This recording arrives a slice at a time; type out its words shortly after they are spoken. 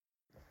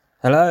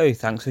Hello,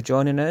 thanks for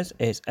joining us.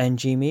 It's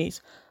NG Meets,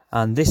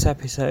 and this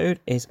episode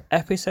is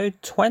episode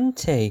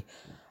 20.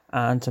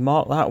 And to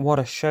mark that, what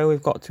a show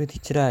we've got with you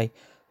today.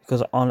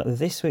 Because on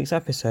this week's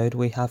episode,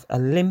 we have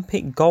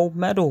Olympic gold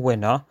medal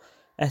winner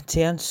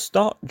Etienne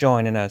Stott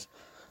joining us.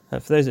 For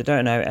those that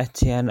don't know,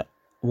 Etienne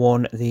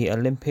won the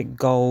Olympic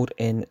gold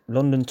in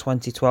London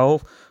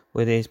 2012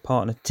 with his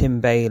partner Tim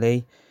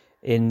Bailey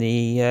in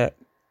the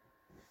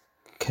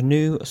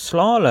canoe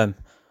slalom.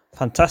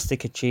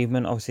 Fantastic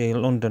achievement. Obviously,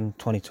 London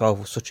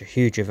 2012 was such a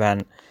huge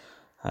event,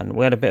 and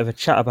we had a bit of a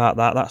chat about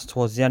that. That's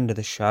towards the end of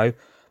the show.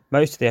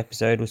 Most of the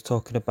episode was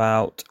talking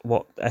about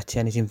what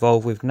Etienne is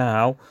involved with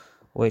now,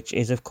 which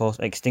is, of course,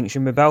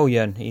 Extinction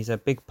Rebellion. He's a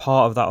big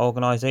part of that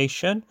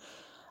organisation,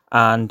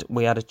 and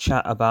we had a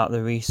chat about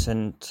the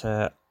recent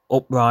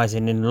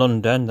uprising in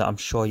London that I'm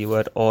sure you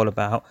heard all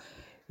about.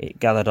 It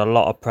gathered a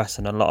lot of press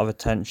and a lot of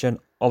attention.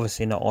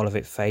 Obviously, not all of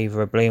it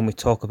favourably, and we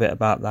talk a bit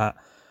about that.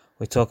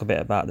 We talk a bit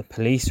about the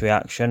police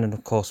reaction, and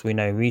of course we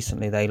know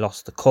recently they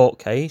lost the court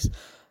case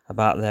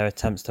about their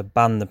attempts to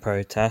ban the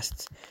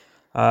protests.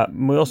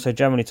 We also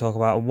generally talk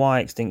about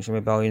why Extinction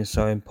Rebellion is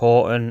so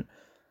important,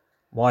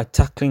 why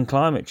tackling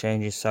climate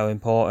change is so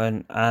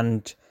important,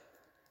 and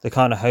the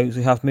kind of hopes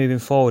we have moving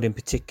forward, in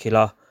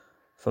particular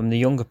from the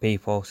younger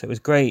people. So it was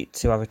great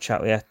to have a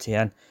chat with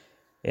Etienne.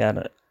 He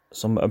had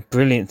some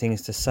brilliant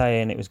things to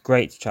say, and it was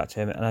great to chat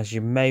to him. And as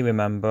you may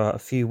remember, a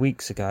few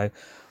weeks ago,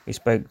 we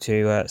spoke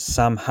to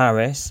Sam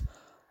Harris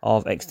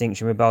of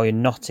Extinction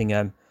Rebellion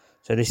Nottingham.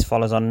 So this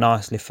follows on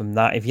nicely from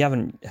that. If you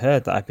haven't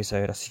heard that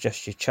episode, I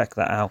suggest you check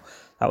that out.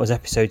 That was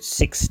episode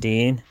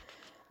 16,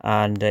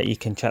 and you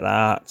can check that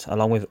out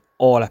along with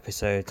all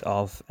episodes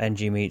of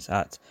NG Meets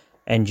at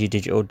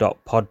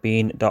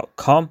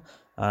ngdigital.podbean.com.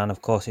 And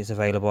of course, it's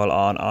available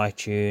on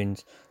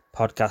iTunes,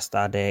 Podcast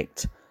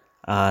Addict,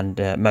 and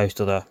most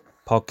other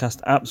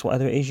podcast apps,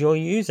 whatever it is you're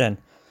using.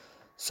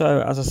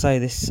 So, as I say,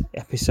 this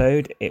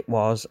episode, it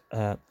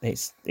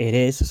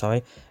is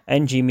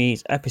NG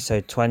Meets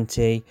episode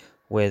 20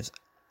 with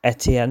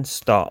Etienne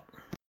Stott.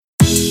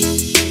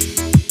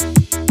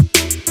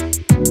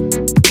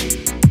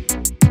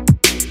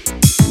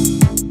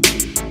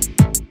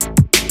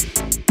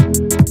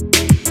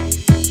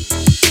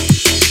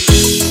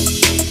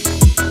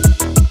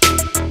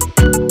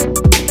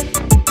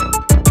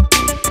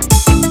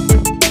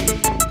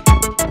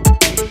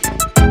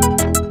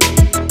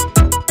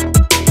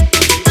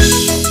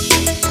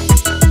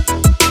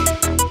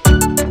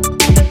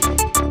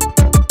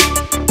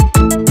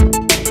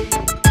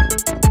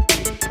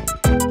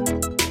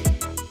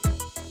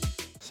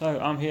 So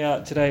I'm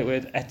here today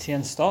with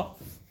Etienne Stott,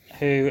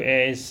 who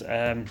is,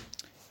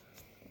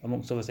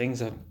 amongst other things,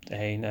 an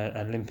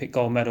Olympic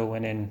gold medal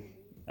winning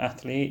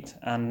athlete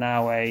and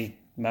now a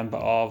member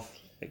of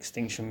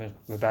Extinction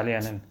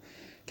Rebellion and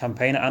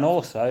campaigner, and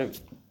also,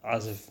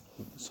 as of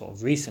sort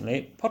of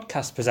recently,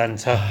 podcast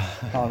presenter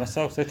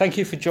myself. So thank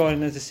you for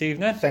joining us this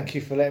evening. Thank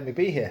you for letting me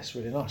be here. It's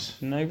really nice.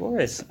 No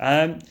worries.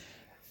 To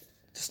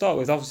start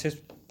with,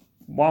 obviously,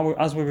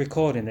 as we're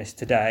recording this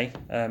today,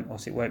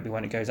 obviously it won't be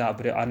when it goes out,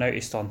 but I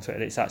noticed on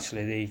Twitter it's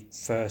actually the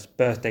first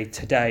birthday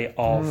today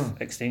of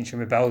Extinction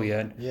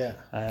Rebellion. Yeah.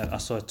 I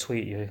saw a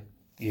tweet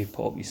you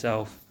put up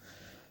yourself.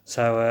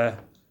 So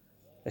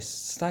it's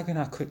staggering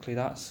how quickly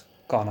that's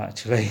gone,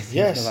 actually.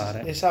 Yes, about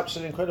it. It's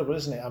absolutely incredible,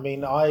 isn't it? I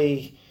mean,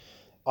 I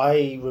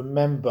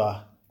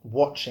remember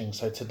watching,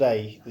 so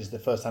today is the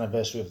first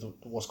anniversary of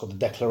what's called the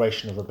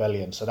Declaration of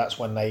Rebellion. So that's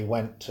when they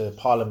went to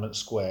Parliament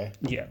Square,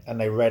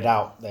 and they read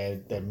out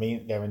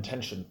their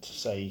intention to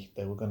say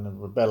they were going to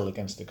rebel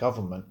against the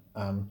government.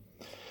 And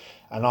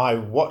I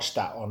watched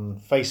that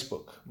on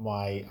Facebook.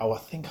 I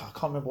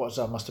can't remember what it was.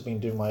 I must have been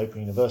doing my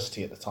Open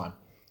University at the time.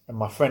 And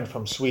my friend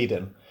from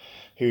Sweden,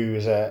 who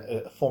is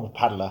a former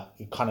paddler,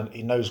 he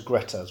knows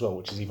Greta as well,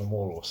 which is even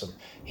more awesome.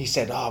 He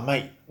said, "Oh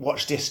mate,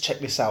 watch this, check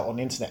this out on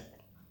the internet,"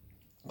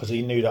 because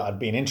he knew that I'd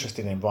been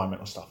interested in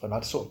environmental stuff, and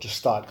I'd sort of just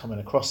started coming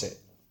across it.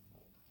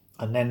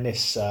 And then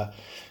this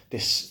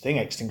thing,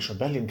 Extinction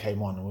Rebellion,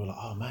 came on, and we were like,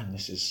 "Oh man,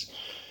 this is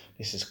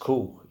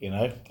cool," you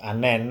know.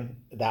 And then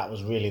that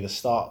was really the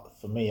start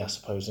for me, I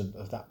suppose,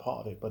 of that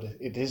part of it. But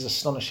it is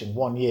astonishing.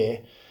 1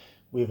 year,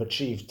 we've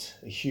achieved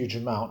a huge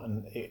amount,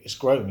 and it's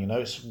grown. You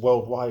know, it's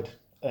worldwide.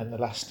 And the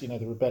last, the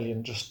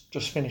rebellion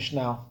just finished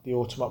now. The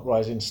autumn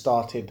uprising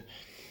started.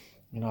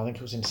 I think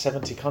it was in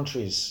 70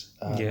 countries.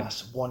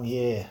 That's 1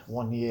 year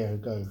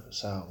ago.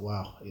 So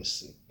wow,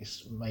 it's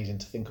amazing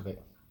to think of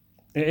it.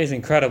 It is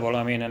incredible.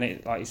 I mean, and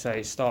it, like you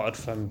say, it started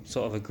from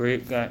sort of a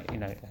group,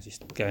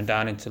 just going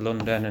down into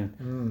London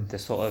and the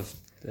sort of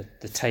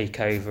the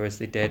takeover as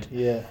they did.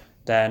 Yeah.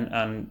 Then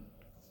and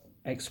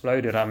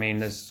exploded. I mean,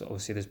 there's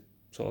sort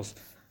of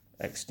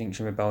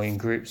Extinction Rebellion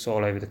groups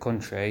all over the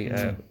country.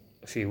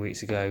 A few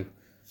weeks ago,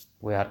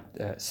 we had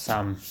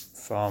Sam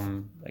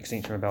from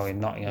Extinction Rebellion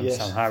Nottingham,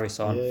 Sam Harris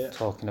on,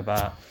 talking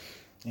about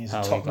he's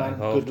how a top man,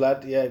 good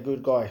lad,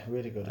 good guy,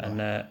 really good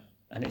guy.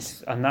 And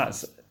he's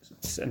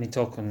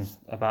talking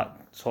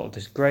about sort of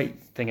this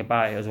great thing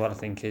about it as well. I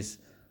think is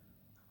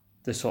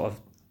the sort of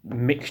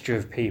mixture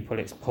of people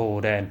it's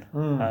pulled in.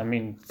 I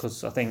mean,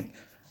 because I think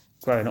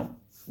growing up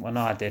when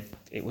I did,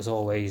 it was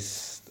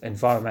always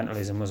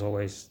environmentalism was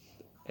always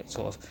it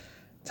sort of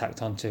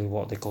tacked onto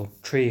what they called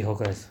tree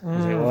huggers,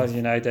 as it was,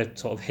 you know, the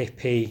sort of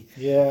hippie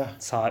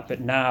type.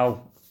 But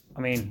now,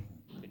 I mean,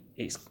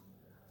 it's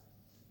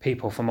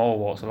people from all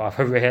walks of life.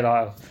 I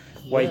realise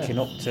waking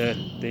up to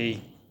the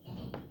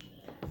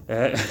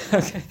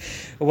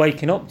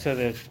waking up to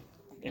the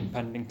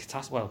impending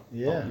catastrophe.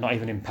 Well, not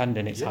even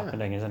impending; it's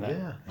happening, isn't it?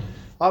 Yeah.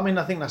 I mean,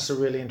 I think that's a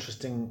really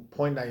interesting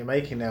point that you're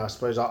making now. I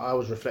suppose I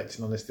was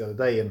reflecting on this the other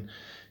day, and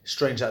it's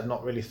strange that I'd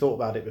not really thought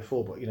about it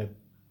before. But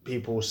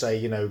people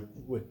say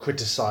we're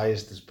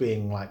criticised as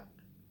being like,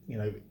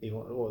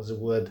 what was the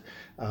word,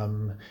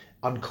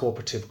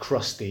 uncooperative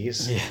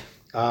crusties,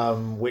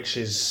 which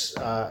is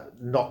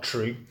not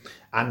true.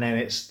 And then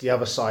it's the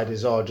other side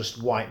is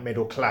just white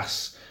middle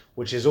class,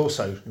 which is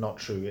also not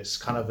true. It's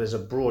kind of there's a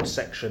broad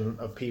section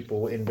of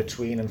people in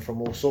between and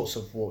from all sorts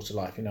of walks of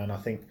life, and I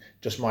think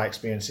just my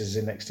experiences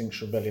in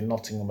Extinction Rebellion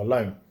Nottingham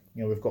alone,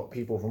 we've got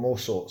people from all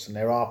sorts, and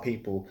there are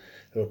people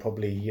who are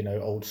probably,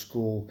 old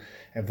school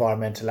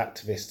environmental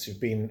activists who've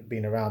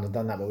been around and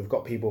done that, but we've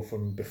got people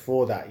from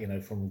before that,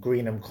 from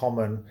Greenham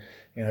Common,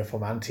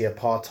 from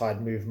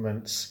anti-apartheid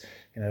movements,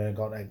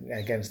 got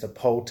against the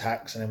poll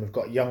tax, and then we've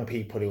got young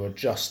people who are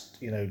just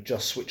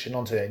switching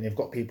onto it, and you've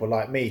got people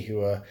like me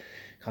who are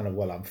kind of,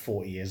 I'm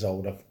 40 years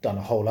old, I've done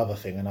a whole other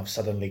thing, and I've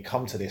suddenly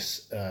come to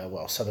this,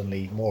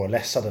 more or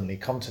less suddenly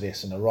come to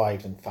this and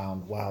arrived and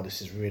found, wow,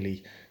 this is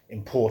really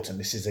important,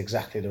 this is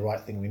exactly the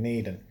right thing we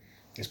need, and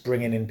it's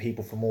bringing in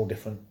people from all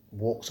different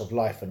walks of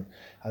life, and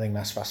I think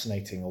that's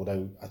fascinating,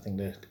 although I think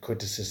the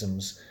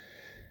criticisms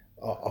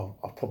are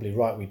probably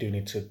right. We do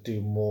need to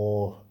do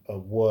more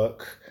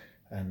work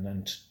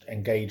and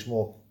engage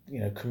more,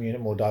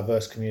 more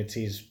diverse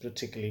communities,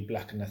 particularly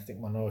Black and ethnic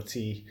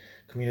minority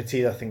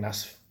communities. I think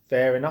that's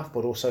fair enough,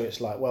 but also it's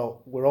like,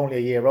 well, we're only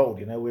a year old,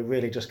 we're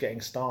really just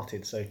getting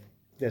started, so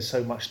there's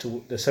so much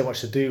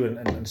to do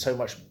and so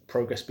much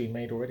progress being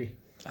made already.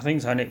 I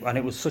think so, and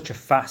it was such a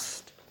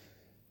fast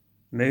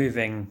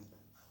moving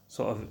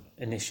sort of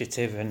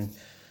initiative, and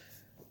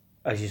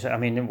as you said, I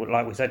mean,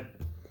 like we said,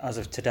 as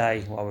of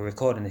today while we're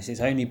recording this,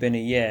 it's only been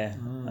a year,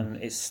 and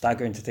it's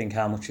staggering to think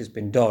how much has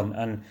been done.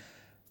 And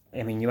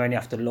I mean, you only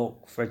have to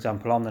look, for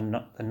example, on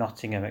the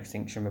Nottingham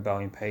Extinction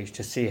Rebellion page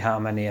to see how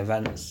many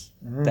events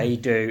they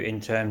do in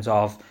terms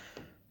of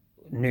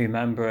new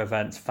member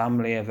events,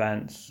 family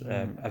events,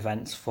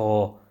 events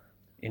for,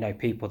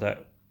 people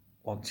that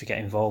want to get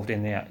involved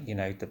in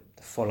the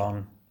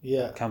full-on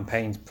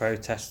campaigns,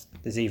 protests.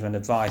 There's even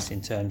advice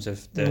in terms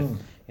of the,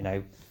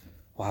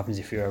 what happens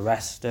if you're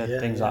arrested,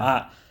 things like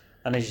that.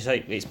 And as you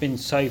say, it's been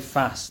so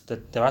fast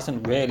that there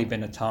hasn't really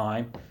been a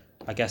time,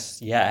 I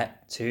guess,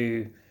 yet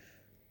to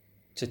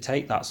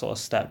take that sort of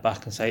step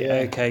back and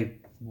say, okay,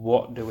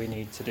 what do we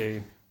need to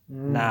do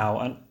now?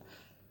 And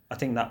I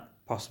think that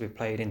possibly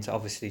played into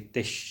obviously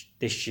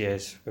this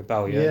year's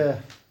rebellion. Yeah.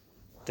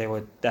 There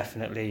were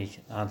definitely,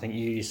 I think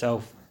you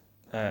yourself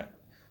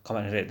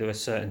commented it, there were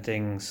certain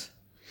things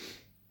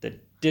that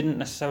didn't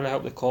necessarily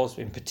help the cause,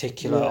 in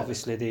particular,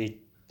 obviously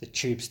the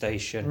tube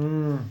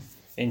station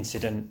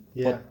incident,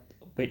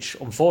 which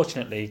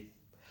unfortunately,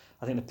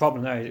 I think the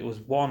problem there is it was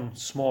one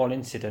small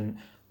incident,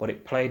 but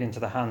it played into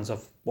the hands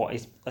of what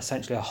is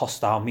essentially a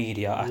hostile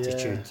media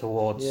attitude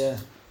towards. Yeah.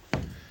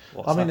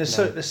 I mean,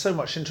 there's so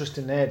much interest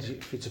in there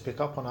for you to pick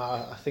up on.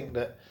 I think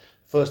that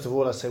first of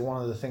all, I'd say one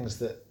of the things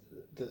that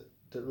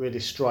really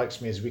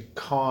strikes me is we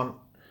can't.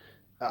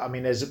 I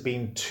mean, there's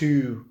been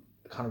two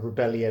kind of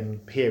rebellion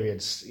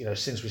periods,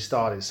 since we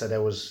started. So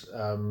there was,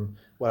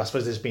 I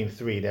suppose there's been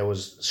three. There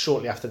was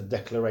shortly after the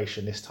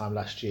declaration this time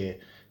last year.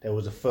 There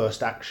was the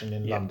first action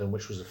in London,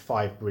 which was the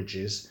 5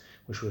 bridges,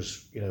 which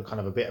was, kind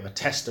of a bit of a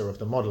tester of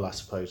the model, I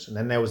suppose. And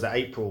then there was the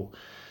April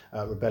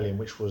rebellion,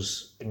 which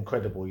was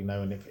incredible,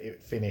 and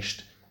it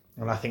finished.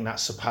 And I think that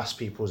surpassed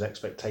people's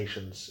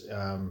expectations,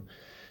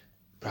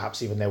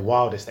 perhaps even their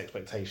wildest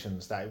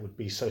expectations, that it would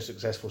be so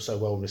successful, so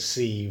well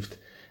received,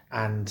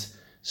 and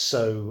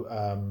so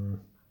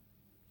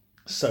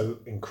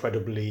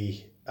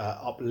incredibly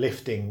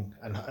uplifting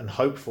and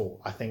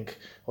hopeful. I think,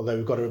 although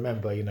we've got to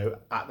remember,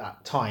 at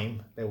that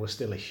time, there was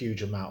still a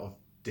huge amount of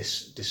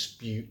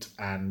dispute,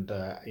 and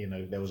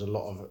there was a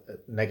lot of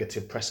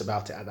negative press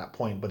about it at that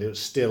point, but it was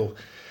still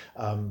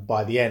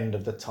by the end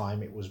of the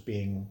time it was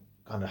being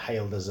kind of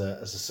hailed as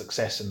a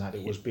success, and that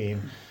it was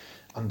being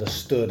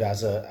understood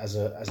as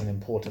an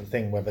important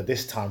thing. Whether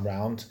this time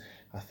round,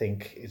 I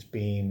think it's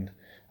been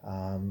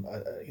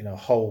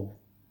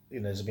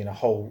there's been a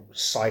whole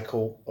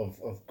cycle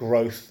of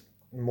growth,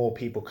 more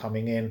people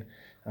coming in,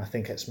 and I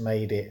think it's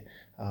made it.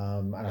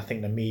 And I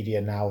think the media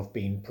now have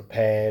been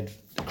prepared,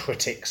 the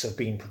critics have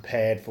been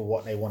prepared for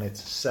what they wanted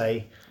to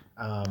say.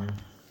 And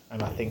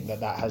I think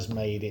that has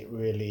made it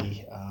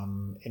really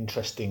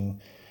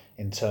interesting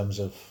in terms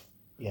of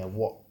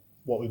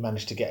what we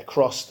managed to get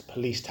across. The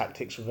police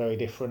tactics were very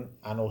different,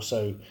 and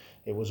also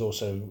it was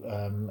also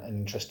an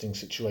interesting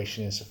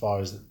situation insofar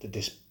as the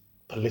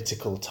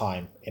political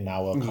time in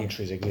our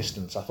country's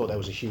existence. I thought there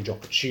was a huge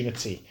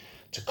opportunity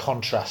to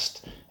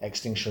contrast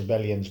Extinction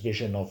Rebellion's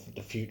vision of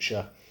the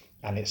future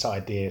and its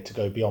idea to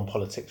go beyond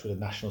politics with the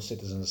National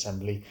Citizens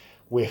Assembly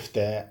with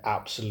their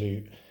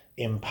absolute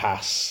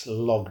impasse,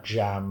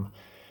 logjam,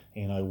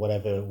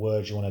 whatever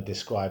words you want to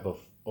describe of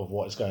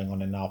what is going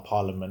on in our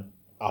parliament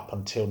up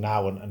until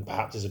now. And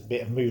perhaps there's a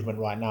bit of movement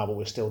right now, but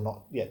we're still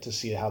not yet to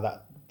see how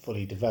that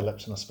fully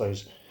develops. And I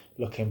suppose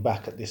looking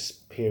back at this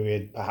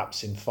period,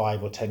 perhaps in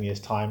 5 or 10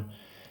 years' time,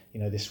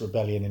 this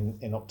rebellion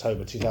in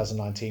October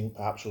 2019,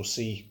 perhaps we'll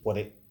see what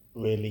it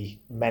really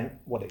meant,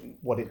 what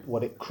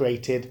it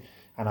created.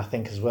 And I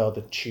think as well,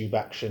 the tube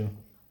action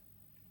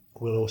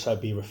will also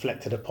be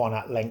reflected upon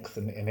at length,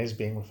 and is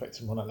being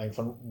reflected upon at length,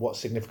 and what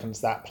significance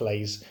that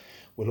plays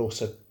will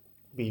also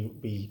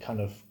be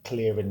kind of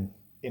clear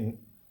in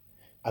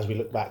as we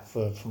look back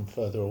from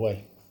further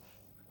away.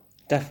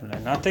 Definitely.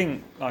 And I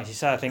think, like you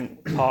say,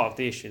 part of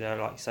the issue there,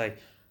 like you say,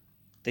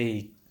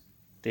 the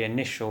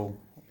initial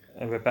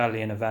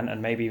rebellion event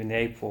and maybe even the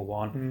April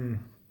one,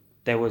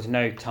 there was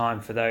no time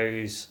for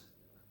those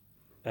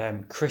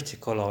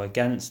critical or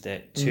against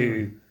it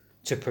to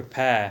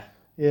prepare.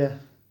 Yeah.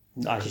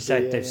 As you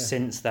said,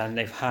 since then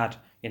they've had,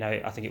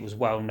 I think it was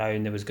well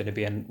known there was going to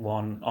be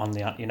one on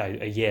the,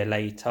 a year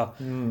later.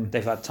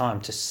 They've had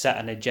time to set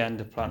an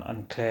agenda plan,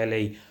 and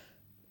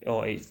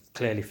it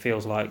clearly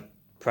feels like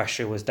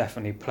pressure was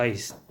definitely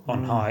placed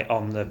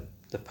on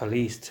the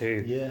police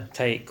to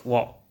take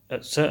what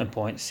at certain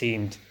points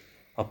seemed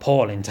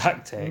appalling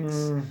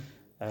tactics.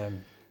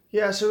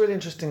 It's a really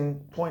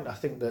interesting point. I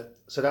think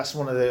that's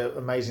one of the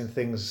amazing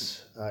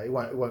things. It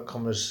won't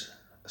come as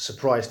a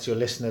surprise to your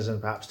listeners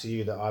and perhaps to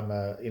you that I'm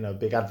a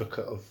big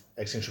advocate of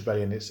Extinction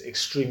Rebellion. It's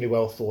extremely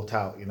well thought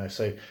out.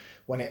 So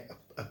when it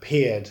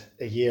appeared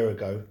a year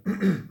ago,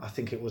 I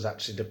think it was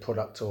actually the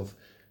product of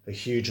a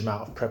huge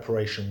amount of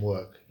preparation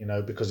work,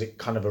 because it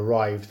kind of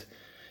arrived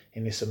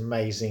in this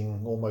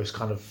amazing, almost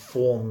kind of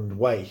formed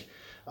way,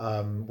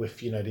 with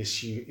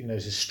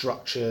these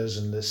structures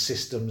and the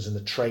systems and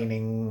the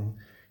training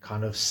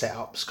kind of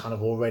setups kind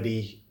of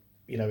already,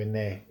 in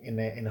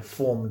a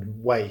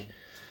formed way.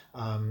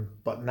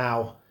 But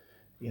now,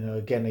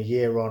 again, a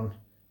year on,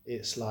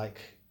 it's like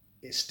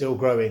it's still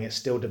growing, it's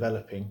still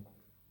developing.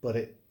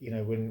 But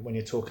when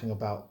you're talking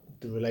about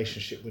the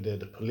relationship with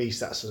the police,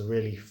 that's a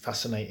really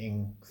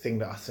fascinating thing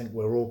that I think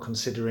we're all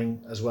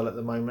considering as well at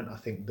the moment. I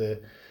think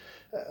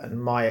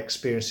and my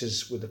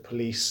experiences with the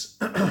police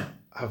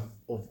have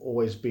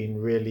always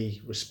been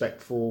really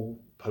respectful,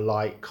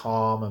 polite,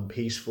 calm and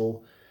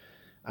peaceful.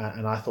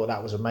 And I thought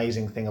that was an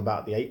amazing thing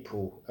about the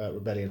April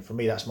rebellion. For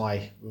me, that's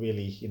that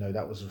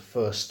was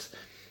it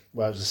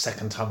was the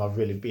second time I've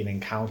really been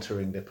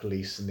encountering the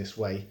police in this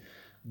way.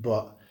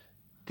 But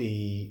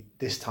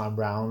this time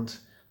round,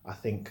 I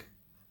think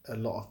a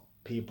lot of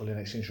people in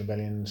Extinction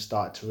Rebellion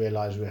started to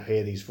realise, we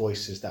hear these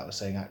voices that were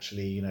saying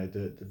actually,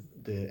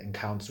 the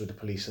encounters with the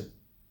police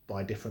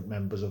by different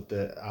members of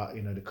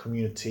the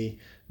community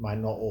might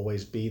not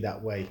always be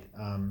that way.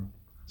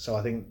 So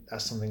I think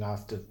that's something I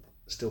have to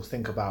still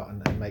think about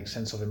and make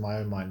sense of in my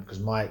own mind, because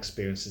my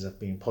experiences have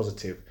been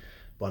positive,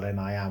 but then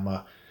I am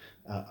a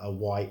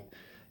white,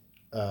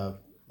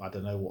 I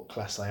don't know what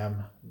class I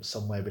am,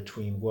 somewhere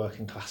between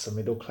working class and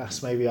middle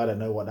class maybe, I don't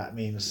know what that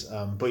means,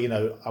 but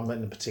I'm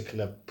in a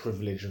particular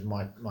privilege of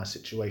my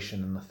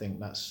situation, and I think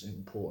that's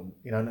important,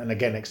 and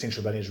again,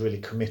 Extinction Rebellion is really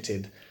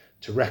committed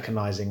to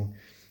recognising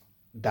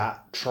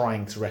that,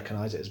 trying to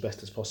recognise it as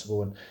best as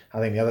possible. And I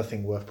think the other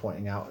thing worth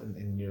pointing out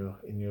in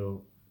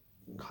your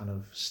kind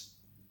of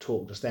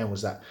talk just then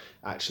was that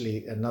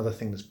actually another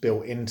thing that's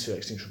built into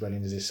Extinction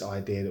Rebellion is this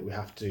idea that we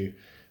have to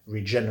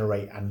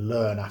regenerate and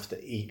learn after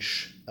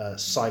each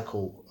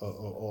cycle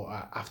or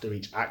after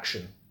each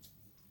action.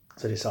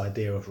 So this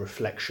idea of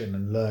reflection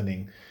and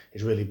learning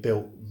is really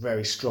built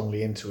very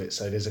strongly into it.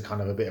 So there's a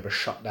kind of a bit of a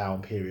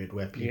shutdown period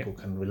where people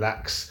can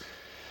relax,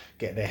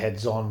 get their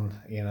heads on,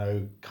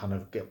 kind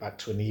of get back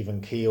to an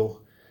even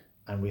keel.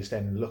 And we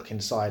then look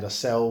inside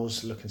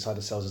ourselves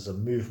as a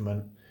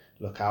movement,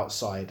 look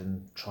outside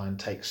and try and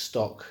take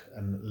stock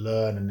and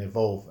learn and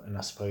evolve. And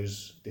I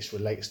suppose this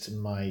relates to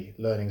my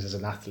learnings as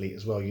an athlete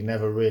as well. You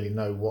never really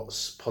know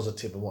what's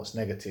positive and what's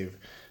negative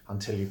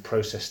until you've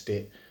processed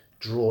it,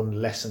 drawn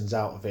lessons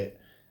out of it,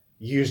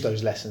 used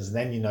those lessons, and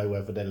then you know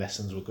whether the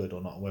lessons were good or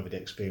not, whether the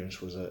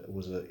experience was a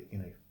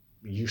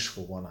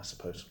useful one, I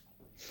suppose.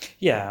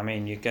 Yeah, I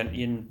mean, you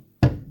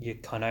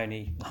can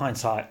only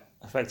hindsight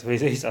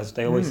effectively, as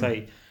they always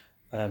say,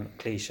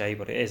 cliche,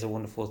 but it is a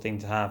wonderful thing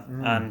to have,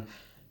 and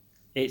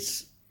it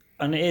is.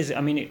 I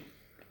mean,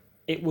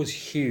 it was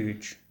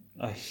huge,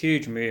 a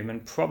huge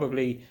movement.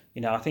 Probably,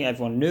 I think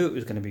everyone knew it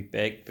was going to be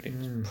big, but it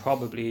was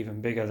probably even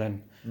bigger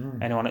than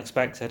anyone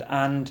expected,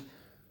 and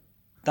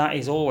that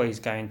is always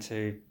going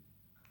to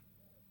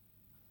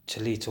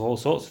lead to all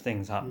sorts of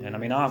things happening. Yeah, I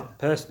mean, I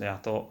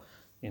thought,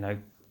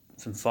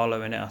 from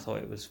following it, I thought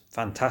it was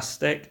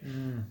fantastic.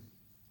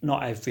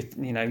 Not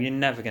everything, you're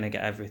never going to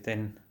get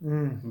everything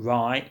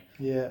right.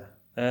 Yeah.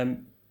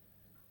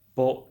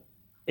 But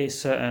it's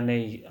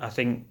certainly, I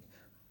think,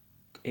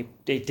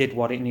 it did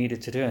what it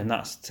needed to do, and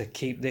that's to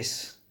keep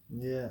this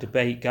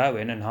debate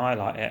going and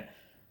highlight it,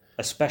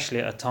 especially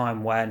at a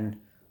time when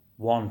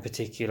one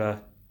particular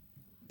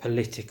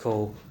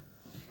political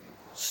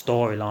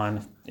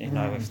storyline,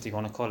 if you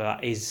want to call it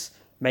that, is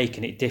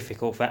making it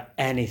difficult for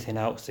anything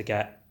else to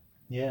get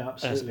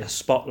a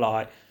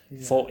spotlight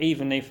for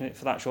even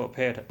for that short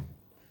period.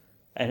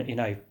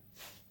 And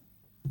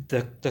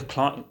the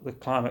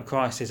climate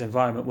crisis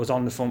environment was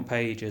on the front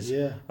pages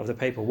of the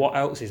paper. What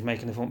else is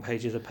making the front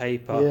pages of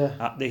paper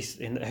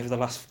over the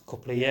last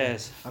couple of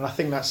years? And I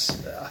think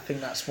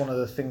that's one of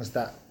the things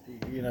that,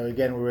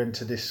 again, we're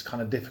into this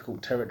kind of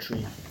difficult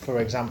territory.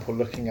 For example,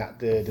 looking at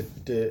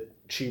the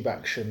tube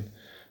action,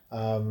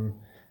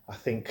 I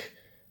think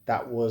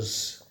that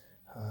was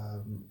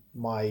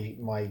my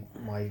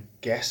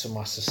guess or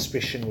my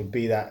suspicion would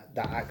be that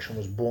action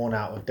was born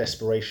out of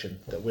desperation,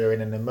 that we're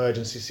in an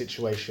emergency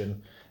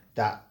situation,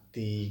 that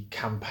the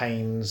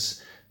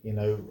campaigns,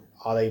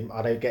 are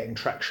they getting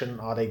traction?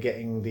 Are they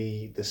getting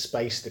the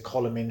space, the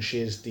column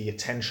inches, the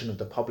attention of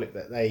the public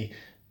that they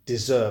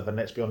deserve? And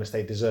let's be honest,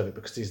 they deserve it,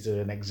 because these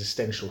are an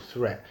existential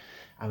threat.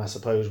 And I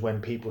suppose when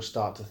people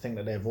start to think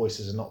that their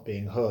voices are not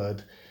being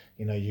heard,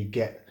 you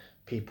get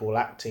people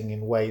acting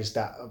in ways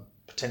that are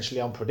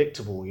potentially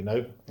unpredictable,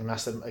 and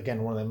that's,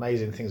 again, one of the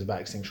amazing things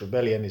about Extinction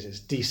Rebellion is it's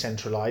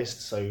decentralized,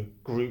 so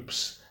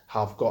groups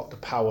have got the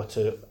power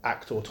to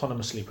act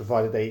autonomously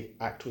provided they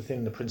act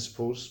within the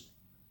principles,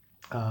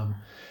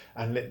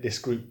 and this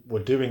group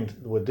were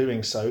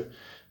doing so,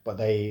 but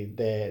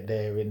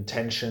their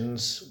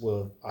intentions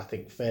were, I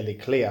think, fairly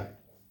clear.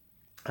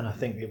 And I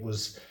think it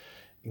was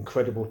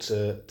incredible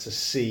to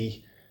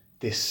see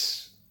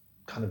this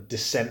kind of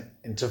descent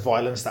into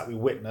violence that we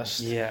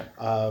witnessed,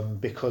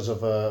 because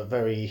of a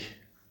very,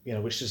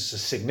 which is a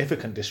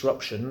significant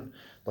disruption,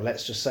 but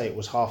let's just say it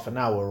was half an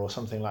hour or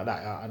something like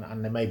that,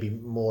 and there may be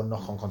more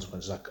knock-on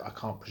consequences. I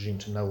can't presume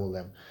to know all of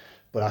them,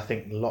 but I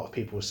think a lot of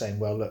people were saying,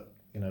 well, look,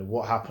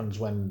 what happens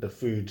when the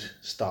food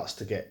starts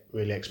to get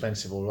really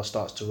expensive or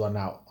starts to run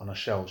out on our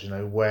shelves?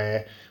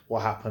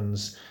 What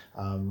happens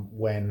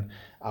when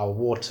our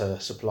water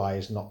supply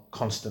is not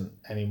constant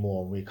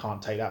anymore? We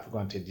can't take that for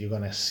granted. You're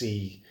going to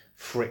see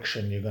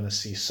friction, you're going to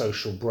see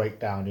social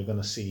breakdown, you're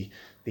going to see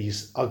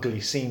these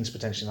ugly scenes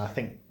potentially. And I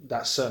think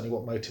that's certainly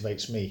what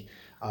motivates me.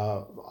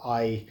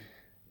 I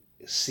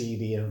see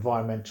the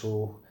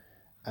environmental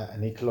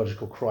and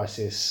ecological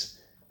crisis,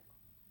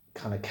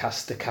 kind of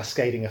the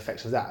cascading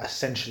effects of that,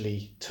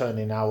 essentially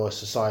turning our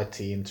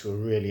society into a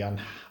really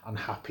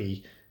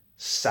unhappy,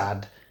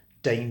 sad,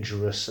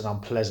 dangerous and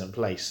unpleasant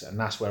place. And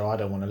that's where I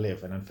don't want to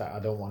live. And in fact, I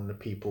don't want the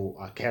people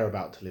I care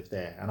about to live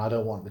there. And I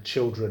don't want the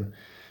children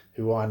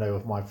who I know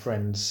of my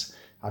friends,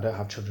 I don't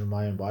have children of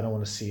my own, but I don't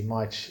want to see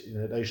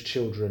those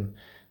children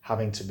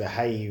having to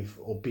behave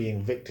or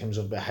being victims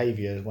of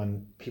behaviour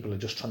when people are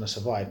just trying to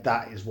survive.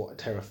 That is what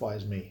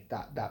terrifies me,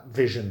 that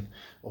vision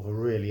of a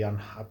really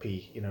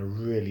unhappy,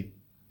 really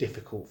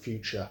difficult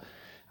future.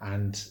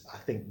 And I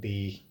think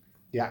the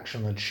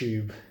action on the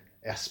tube,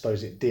 I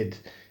suppose it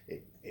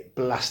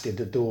blasted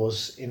the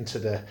doors into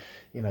the,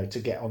 to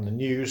get on the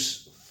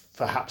news,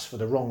 perhaps for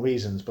the wrong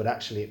reasons, but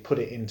actually it put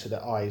it into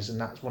the eyes. And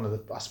that's one of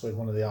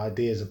the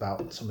ideas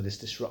about some of this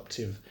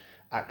disruptive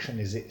action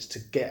is it's to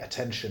get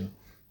attention.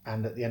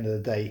 And at the end of the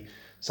day,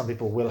 some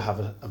people will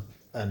have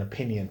an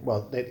opinion.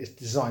 Well, it's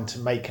designed to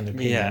make an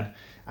opinion,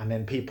 and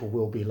then people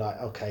will be like,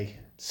 okay,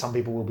 some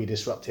people will be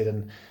disrupted,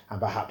 and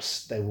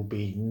perhaps they will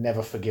be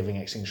never forgiving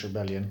Extinction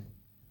Rebellion.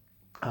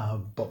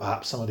 But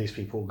perhaps some of these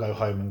people will go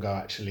home and go,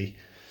 actually,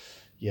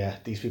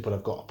 these people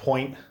have got a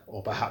point,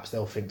 or perhaps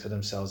they'll think to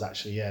themselves,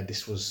 actually,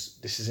 this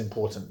is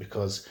important,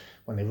 because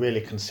when they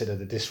really consider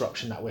the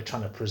disruption that we're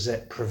trying to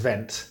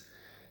prevent,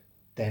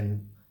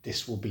 then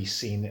this will be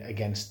seen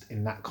against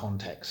in that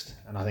context.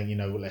 And I think,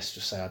 let's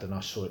just say, I don't know,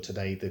 I saw it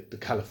today, the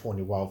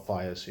California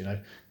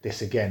wildfires,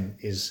 this again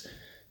is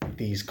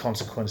these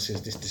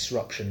consequences, this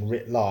disruption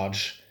writ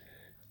large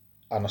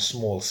on a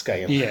small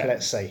scale,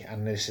 let's say,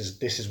 and this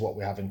is what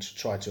we're having to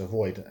try to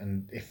avoid.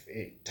 And if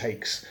it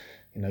takes,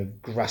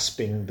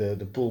 grasping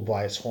the bull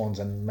by its horns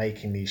and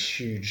making these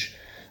huge,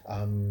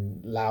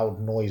 loud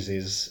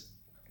noises,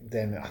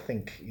 then I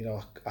think,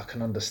 I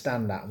can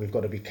understand that. We've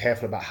got to be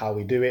careful about how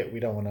we do it. We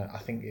don't want to, I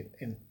think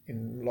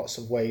in lots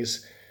of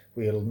ways,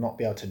 we'll not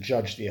be able to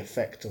judge the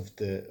effect of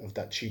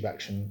that tube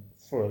action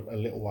for a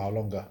little while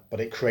longer, but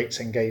it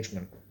creates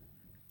engagement.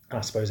 And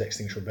I suppose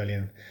Extinction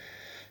Rebellion,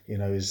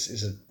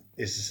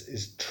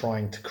 is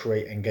trying to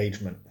create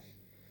engagement.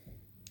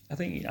 I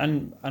think,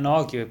 and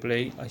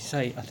arguably, I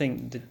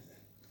think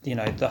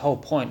that, the whole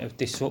point of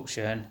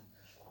disruption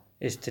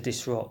is to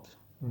disrupt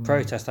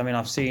protest. I mean,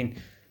 I've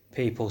seen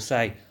people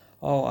say,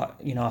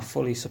 I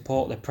fully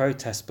support the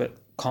protest, but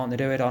can't they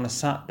do it on a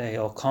Saturday,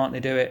 or can't they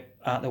do it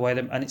at the way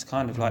them? And it's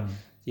kind of like,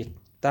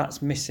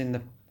 that's missing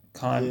the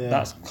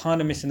that's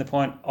kind of missing the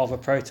point of a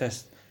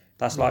protest.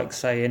 That's like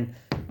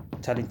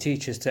telling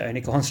teachers to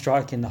only go on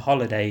strike in the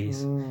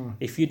holidays.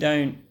 If you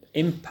don't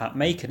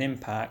make an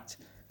impact,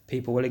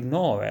 people will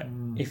ignore it.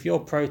 If your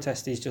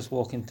protest is just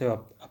walking through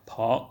a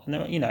park,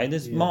 and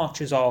there's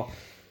marches are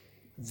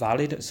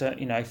valid at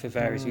certain, for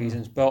various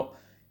reasons, but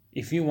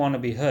if you want to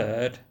be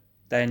heard,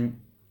 then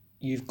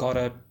you've got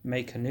to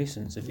make a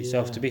nuisance of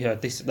yourself to be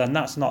heard. Then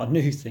that's not a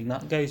new thing.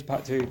 That goes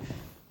back to,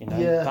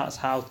 that's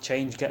how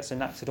change gets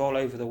enacted all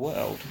over the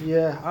world.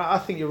 Yeah, I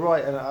think you're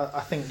right, and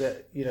I think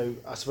that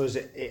I suppose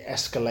it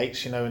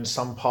escalates. In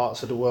some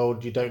parts of the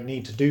world you don't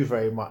need to do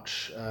very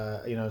much.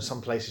 In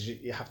some places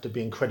you have to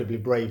be incredibly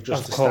brave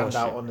just to stand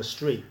out on the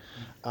street.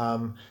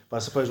 But I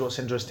suppose what's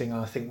interesting,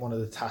 and I think one of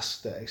the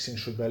tasks that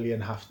Extinction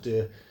Rebellion have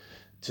to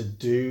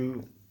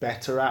do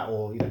better at,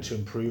 or to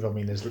improve. I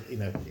mean, there's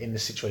in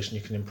this situation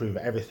you can improve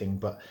at everything,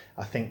 but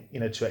I think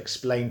to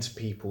explain to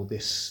people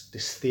this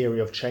theory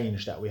of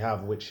change that we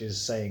have, which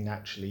is saying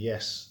actually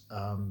yes,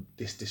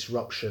 this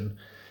disruption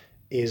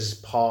is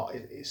part.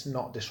 It's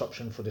not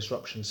disruption for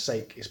disruption's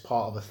sake. It's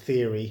part of a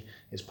theory.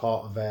 It's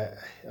part of a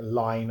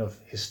line of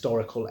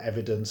historical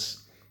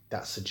evidence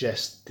that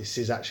suggests this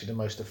is actually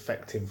the most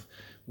effective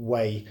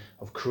way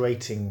of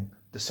creating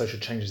the social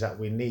changes that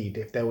we need.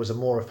 If there was a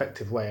more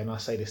effective way, and I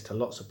say this to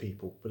lots of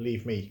people,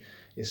 believe me,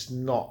 it's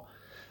not.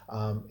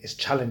 It's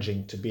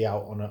challenging to be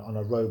out on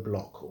a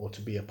roadblock or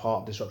to be a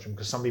part of disruption,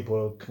 because some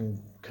people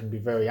can be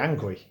very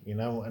angry,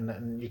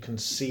 and you can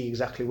see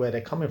exactly where they're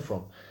coming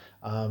from.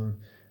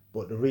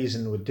 But the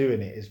reason we're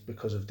doing it is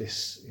because of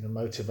this,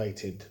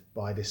 motivated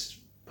by this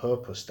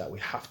purpose that we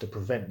have to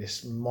prevent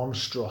this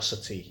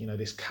monstrosity,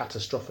 this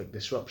catastrophic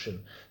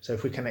disruption. So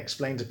if we can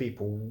explain to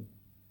people,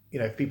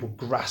 if people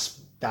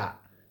grasp that,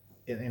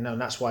 and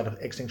that's why the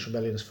Extinction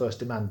Rebellion's first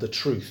demand, the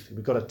truth.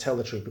 We've got to tell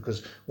the truth,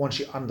 because once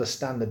you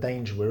understand the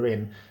danger we're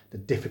in, the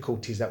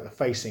difficulties that we're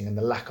facing, and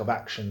the lack of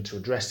action to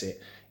address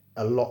it,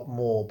 a lot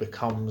more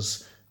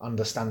becomes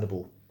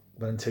understandable.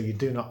 But until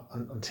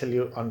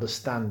you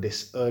understand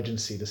this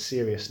urgency, the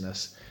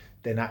seriousness,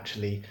 then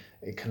actually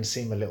it can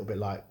seem a little bit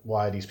like,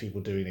 why are these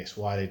people doing this?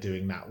 Why are they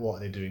doing that? What are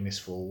they doing this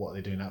for? What are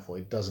they doing that for?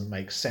 It doesn't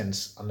make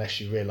sense unless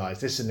you realise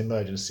this is an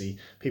emergency.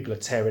 People are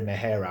tearing their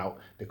hair out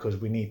because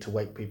we need to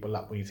wake people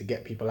up. We need to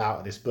get people out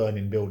of this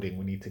burning building.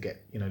 We need to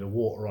get, the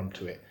water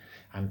onto it.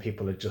 And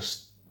people are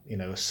just,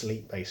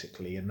 asleep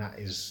basically. And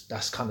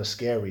that's kind of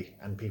scary.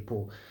 And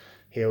people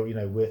here,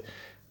 we're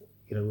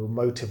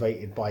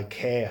motivated by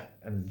care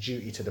and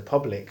duty to the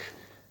public.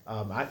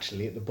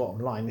 Actually, at the bottom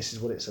line, this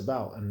is what it's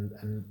about.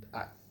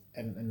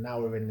 And now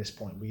we're in this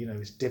point where,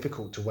 it's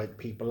difficult to wake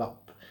people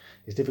up.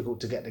 It's difficult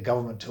to get the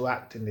government to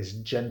act in this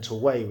gentle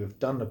way. We've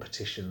done the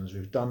petitions,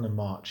 we've done the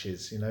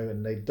marches,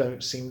 and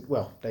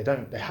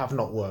they have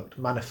not worked.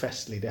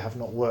 Manifestly, they have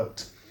not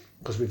worked,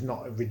 because we've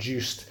not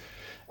reduced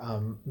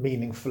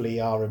meaningfully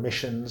our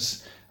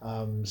emissions.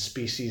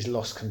 Species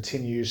loss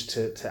continues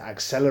to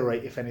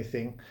accelerate, if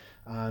anything,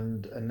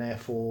 and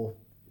therefore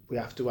we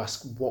have to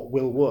ask what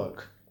will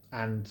work.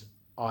 And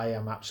I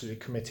am absolutely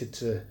committed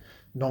to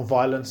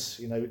non-violence.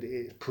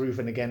 It's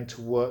proven again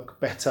to work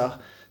better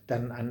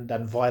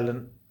than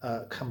violent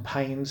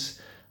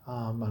campaigns.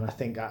 And I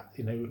think that,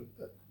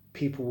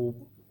 people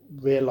will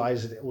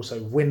realise that it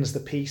also wins the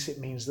peace. It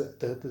means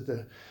that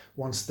the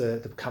once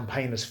the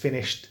campaign is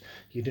finished,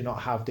 you do not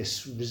have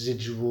this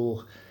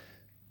residual,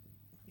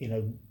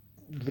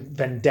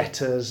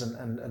 vendettas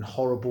and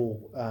horrible,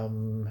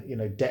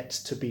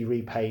 debts to be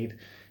repaid.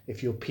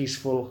 If you're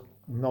peaceful,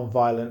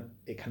 non-violent,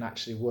 it can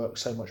actually work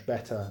so much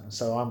better. And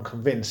so I'm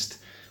convinced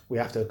we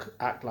have to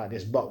act like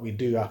this, but we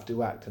do have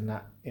to act. And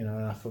that,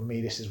 and for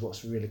me, this is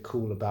what's really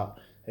cool about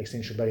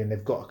Extinction Rebellion.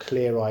 They've got a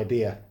clear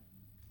idea.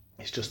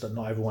 It's just that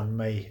not everyone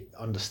may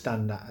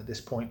understand that at this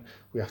point.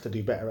 We have to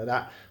do better at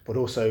that. But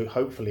also,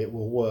 hopefully, it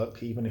will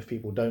work even if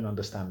people don't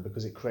understand,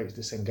 because it creates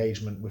this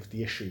engagement with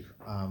the issue.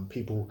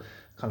 People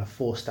kind of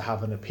forced to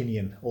have an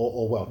opinion,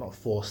 or well, not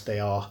forced.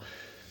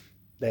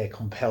 They're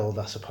compelled,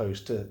 I suppose,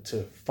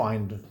 to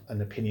find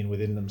an opinion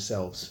within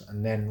themselves.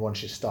 And then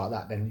once you start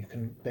that, then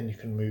you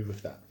can move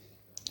with that.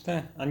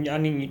 Yeah, and I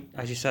mean,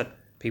 as you said,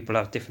 people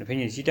have different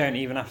opinions. You don't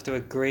even have to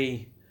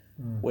agree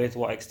with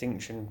what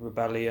Extinction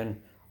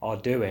Rebellion are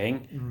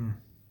doing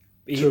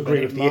to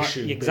agree with the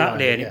issue.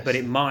 Exactly, yes. But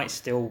it might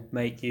still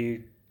make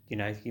you,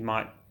 you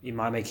might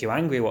make you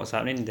angry what's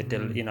happening.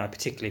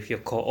 Particularly if you're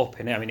caught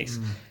up in it. I mean, it's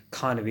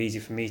kind of easy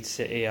for me to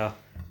sit here,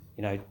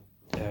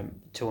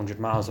 200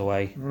 miles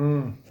away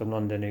from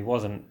London, who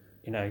wasn't,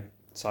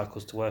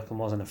 cycles to work and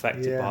wasn't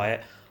affected by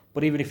it.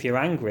 But even if you're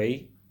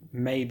angry,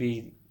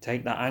 maybe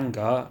take that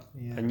anger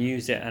and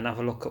use it and have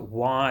a look at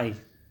why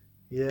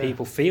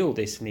people feel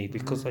this need.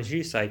 Because as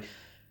you say,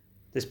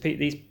 there's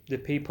the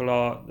people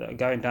that are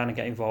going down and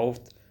get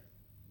involved,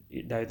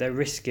 they're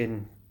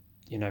risking,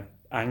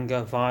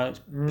 anger, violence,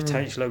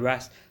 potential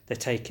arrest. They're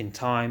taking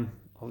time.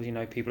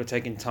 People are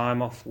taking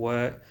time off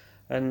work,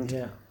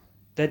 and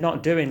they're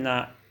not doing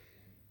that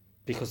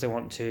because they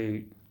want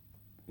to,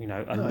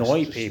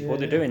 annoy people.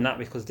 They're doing that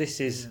because this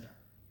is,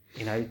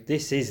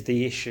 this is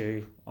the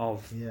issue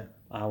of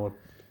our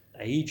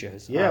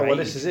ages.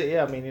 This is it.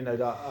 I mean,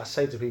 I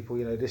say to people,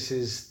 this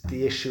is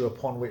the issue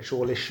upon which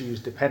all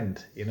issues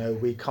depend.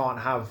 We can't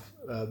have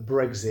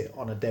Brexit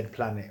on a dead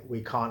planet.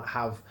 We can't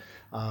have,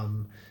 I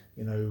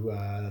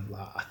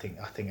think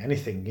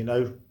anything,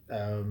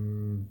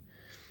 and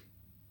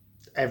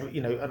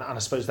I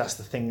suppose that's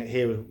the thing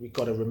here we've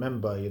got to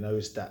remember,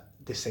 is that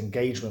this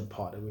engagement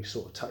part that we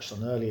sort of touched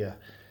on earlier.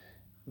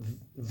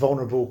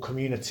 Vulnerable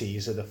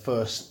communities are the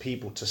first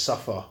people to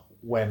suffer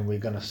when we're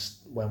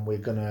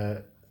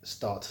gonna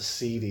start to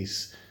see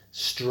these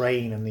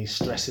strain and these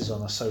stresses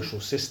on our social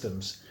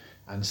systems.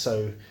 And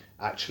so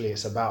actually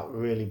it's about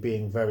really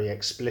being very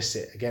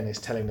explicit. Again,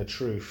 it's telling the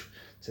truth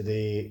to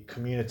the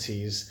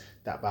communities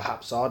that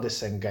perhaps are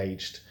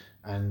disengaged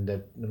and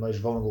the most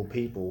vulnerable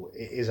people.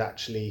 It is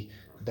actually,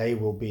 they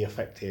will be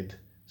affected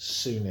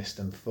soonest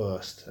and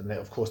first, and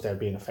of course they're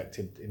being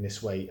affected in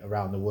this way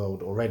around the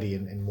world already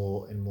in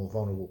more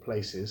vulnerable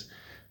places.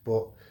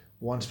 But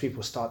once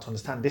people start to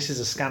understand this is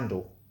a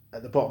scandal,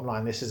 at the bottom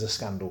line, this is a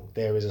scandal.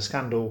 There is a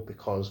scandal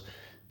because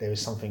there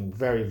is something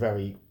very,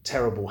 very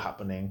terrible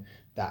happening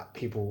that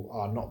people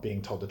are not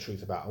being told the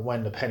truth about. And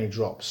when the penny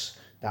drops,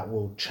 that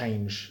will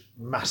change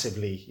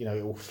massively.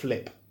 It will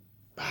flip,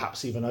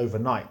 perhaps even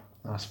overnight.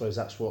 And I suppose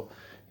that's what,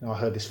 I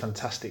heard this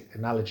fantastic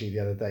analogy the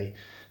other day.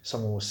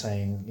 Someone was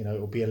saying, it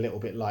will be a little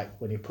bit like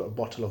when you put a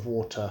bottle of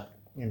water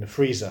in the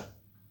freezer.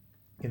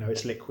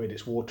 It's liquid,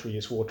 it's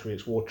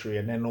watery,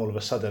 and then all of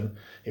a sudden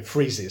it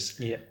freezes,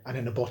 and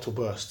then the bottle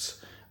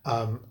bursts.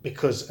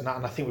 Because, and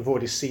I think we've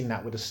already seen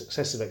that with the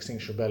success of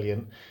Extinction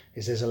Rebellion,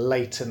 is there's a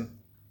latent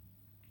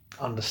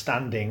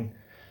understanding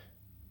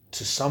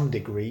to some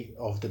degree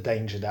of the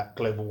danger that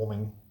global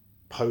warming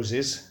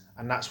poses.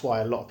 And that's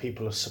why a lot of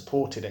people have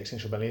supported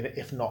Extinction Rebellion,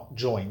 if not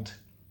joined.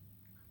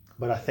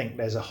 But I think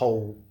there's a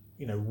whole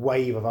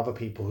wave of other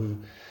people who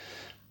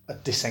are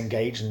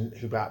disengaged and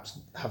who perhaps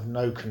have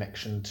no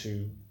connection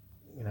to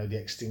the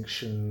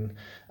extinction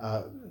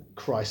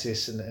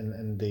crisis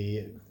and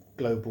the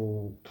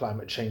global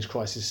climate change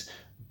crisis.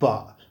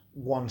 But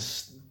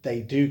once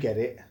they do get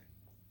it,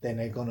 then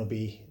they're going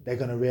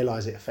to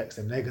realize it affects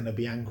them. They're going to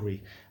be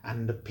angry.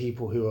 And the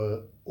people who are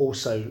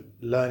also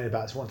learning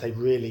about this, once they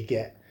really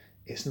get,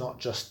 it's not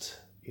just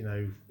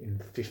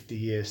in 50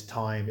 years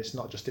time, it's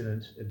not just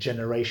in a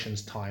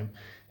generation's time,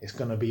 it's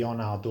going to be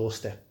on our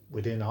doorstep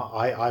within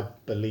I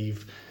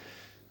believe,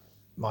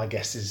 my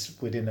guess is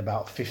within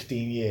about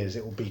 15 years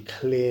it will be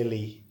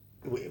clearly,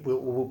 it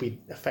will be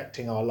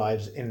affecting our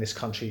lives in this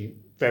country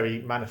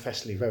very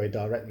manifestly, very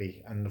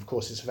directly. And of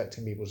course it's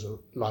affecting people's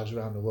lives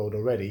around the world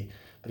already,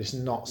 but it's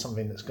not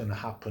something that's going to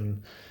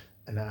happen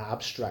in an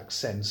abstract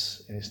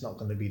sense, and it's not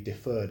going to be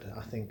deferred,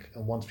 I think.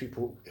 And once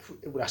people,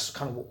 that's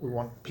kind of what we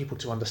want people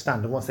to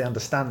understand, and once they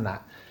understand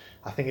that,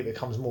 I think it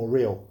becomes more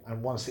real.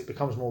 And once it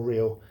becomes more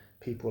real,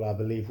 people, I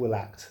believe, will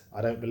act.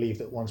 I don't believe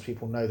that once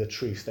people know the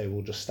truth, they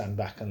will just stand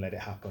back and let it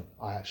happen.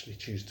 I actually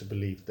choose to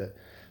believe that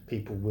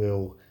people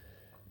will,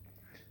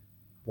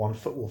 one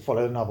foot will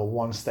follow another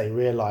once they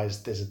realise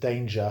there's a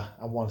danger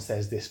and once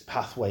there's this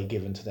pathway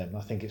given to them.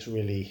 I think it's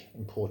really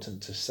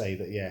important to say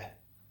that,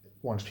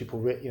 once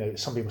people,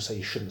 some people say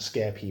you shouldn't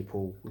scare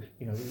people,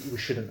 we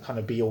shouldn't kind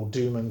of be all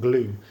doom and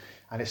gloom.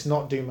 And it's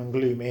not doom and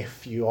gloom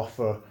if you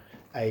offer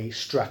a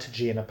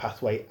strategy and a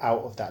pathway out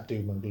of that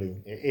doom and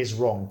gloom. It is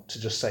wrong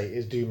to just say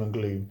it's doom and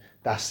gloom,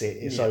 that's it,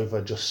 it's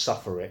over, just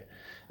suffer it.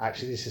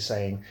 Actually, this is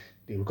saying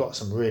we've got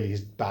some really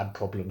bad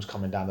problems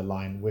coming down the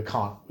line. We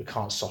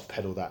can't soft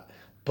pedal that,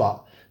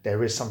 but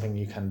there is something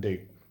you can do.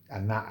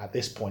 And that at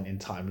this point in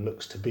time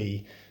looks to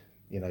be,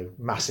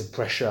 massive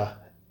pressure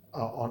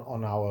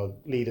on our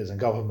leaders and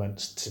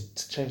governments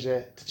to change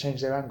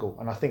their angle.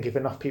 And I think if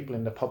enough people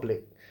in the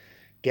public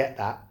get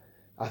that,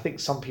 I think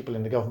some people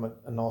in the government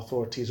and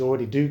authorities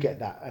already do get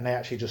that, and they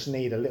actually just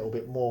need a little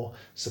bit more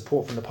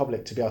support from the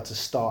public to be able to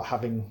start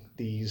having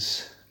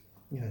these,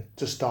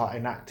 to start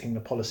enacting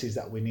the policies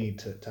that we need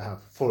to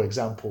have. For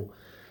example,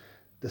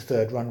 the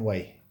third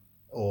runway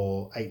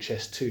or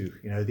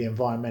HS2, the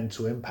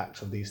environmental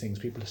impact of these things,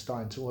 people are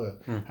starting to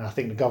work. And I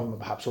think the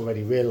government perhaps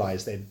already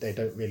realised they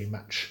don't really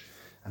match,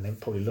 and they're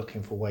probably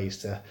looking for ways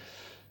to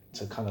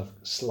kind of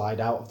slide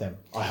out of them.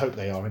 I hope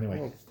they are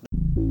anyway.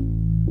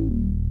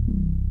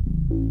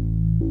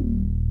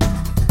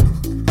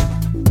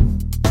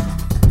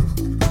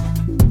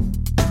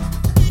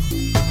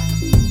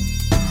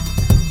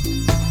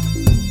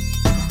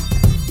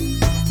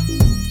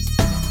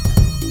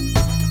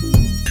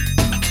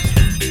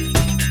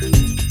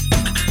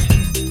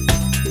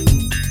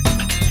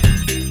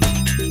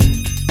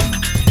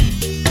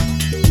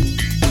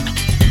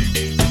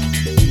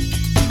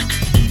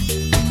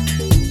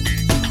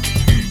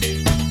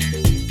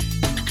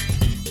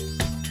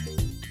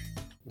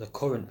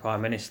 Current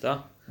Prime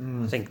Minister,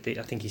 I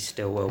think he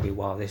still will be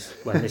when this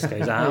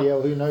goes out. Yeah,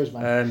 well, who knows,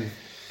 man.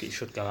 It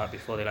should go out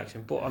before the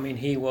election. But I mean,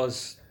 he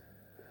was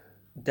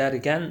dead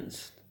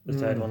against the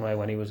third runway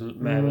when he was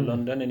mayor of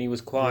London, and he was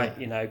quite,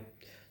 he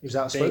was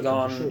outspoken, big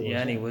on, for sure,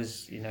 and he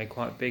was,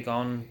 quite big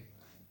on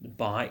the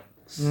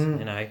bikes,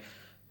 and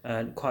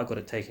quite good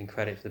at taking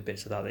credit for the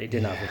bits of that he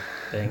didn't have a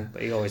thing,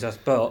 but he always has.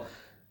 But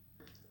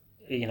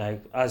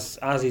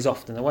as is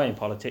often the way in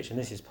politics, and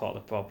this is part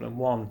of the problem.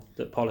 One,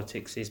 that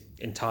politics is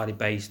entirely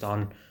based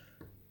on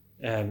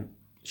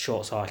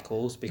short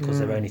cycles because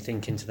they're only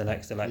thinking to the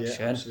next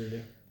election. Yeah,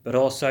 absolutely. But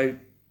also,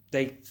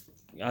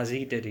 as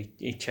he did,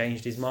 he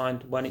changed his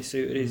mind when it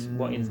suited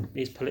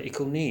his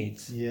political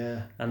needs.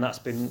 Yeah, and that's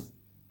been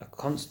a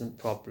constant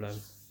problem,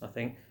 I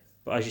think.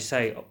 But as you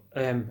say,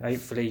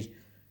 hopefully,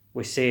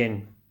 we're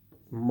seeing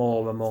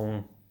more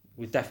among.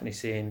 We're definitely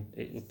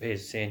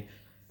seeing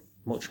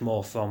much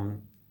more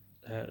from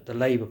the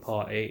Labour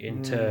Party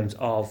in terms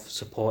of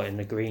supporting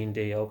the Green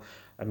Deal.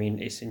 I mean,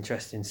 it's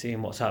interesting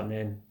seeing what's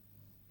happening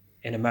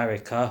in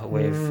America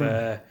with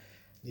I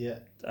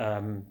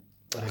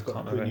can't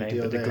remember the name,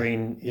 but the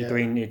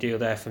Green New Deal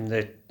there from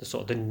the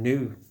sort of the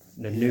new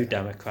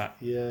Democrat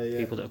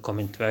people that are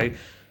coming through.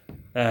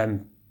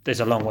 There's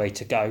a long way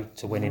to go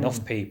to win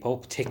enough people,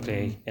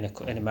 particularly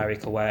in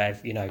America, where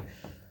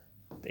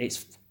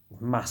it's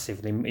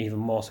massively, even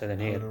more so than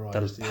here,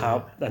 the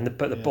power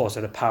but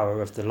also the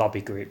power of the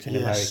lobby groups in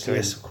America.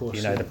 Yes, of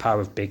course. The power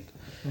of big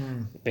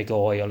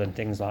oil and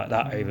things like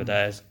that over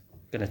there is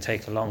going to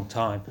take a long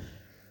time.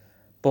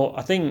 But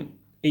I think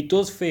it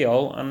does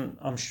feel, and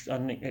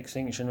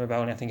Extinction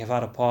Rebellion, I think, have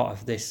had a part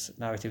of this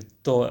narrative,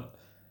 that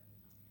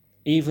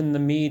even the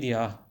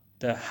media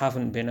that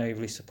haven't been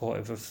overly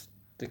supportive of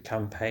the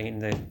campaign,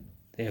 the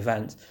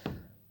events,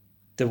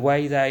 the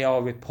way they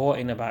are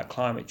reporting about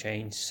climate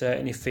change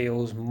certainly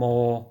feels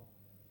more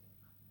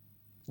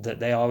that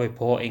they are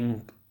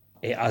reporting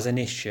it as an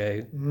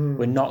issue.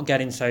 We're not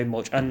getting so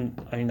much, and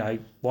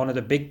one of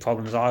the big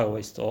problems I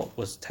always thought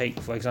was, take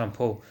for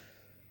example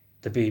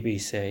the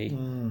BBC.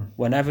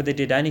 Whenever they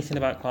did anything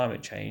about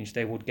climate change,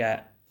 they would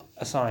get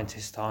a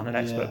scientist on, an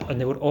expert,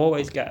 and they would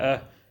always get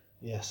a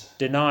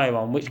denier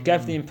on, which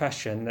gave the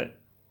impression that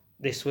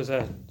this was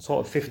a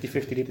sort of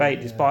 50-50 debate,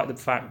 despite the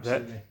fact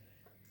that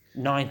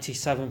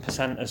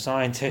 97% of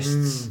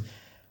scientists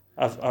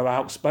are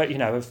outspoken,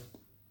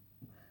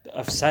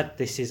 have said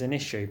this is an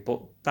issue.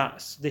 But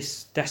that's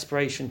this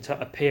desperation to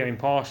appear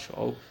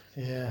impartial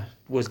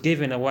was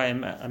giving away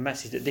a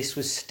message that this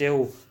was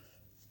still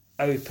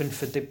open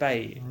for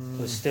debate,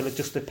 was still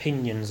just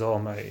opinions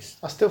almost.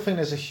 I still think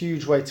there's a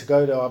huge way to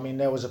go, though. I mean,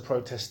 there was a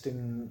protest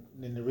in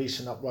the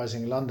recent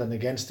uprising in London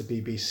against the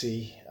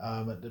BBC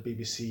at the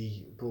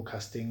BBC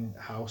Broadcasting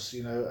House,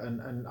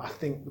 and I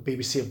think the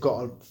BBC have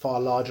got a far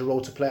larger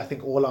role to play. I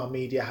think all our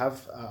media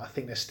have. I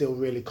think there's still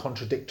really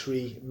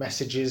contradictory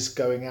messages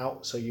going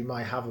out. So you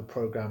might have a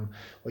programme,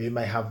 or you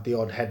may have the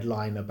odd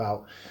headline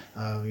about,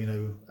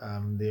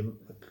 the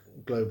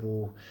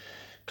global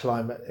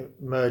climate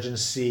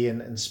emergency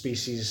and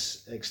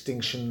species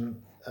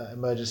extinction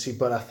emergency,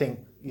 but I think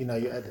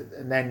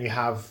and then you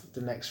have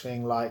the next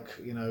thing, like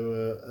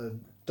a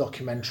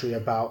documentary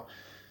about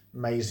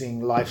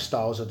amazing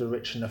lifestyles of the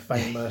rich and the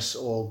famous,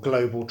 or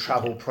global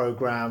travel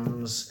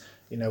programs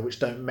which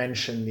don't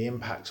mention the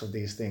impact of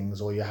these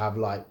things, or you have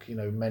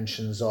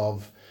mentions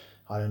of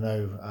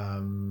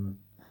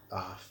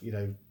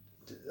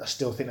I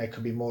still think they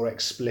could be more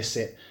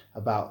explicit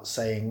about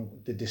saying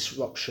the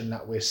disruption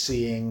that we're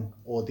seeing,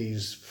 or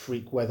these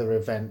freak weather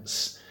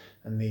events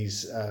and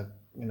these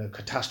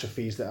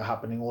catastrophes that are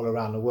happening all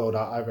around the world.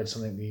 I read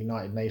something the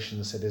United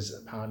Nations said is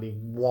apparently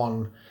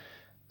one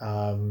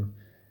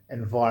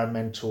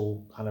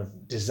environmental kind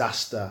of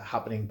disaster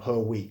happening per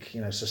week.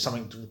 So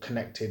something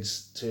connected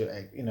to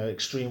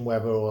extreme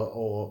weather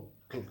or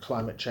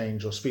climate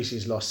change or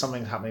species loss,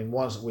 something happening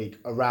once a week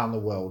around the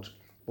world.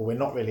 But we're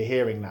not really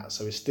hearing that,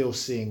 so we're still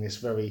seeing this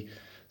very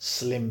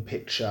slim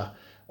picture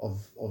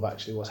of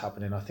actually what's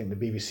happening. I think the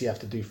BBC have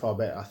to do far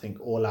better. I think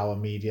all our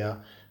media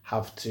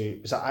have to,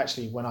 because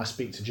actually when I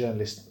speak to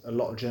journalists, a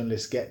lot of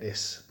journalists get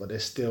this, but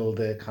there's still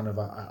the kind of,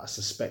 I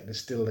suspect there's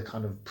still the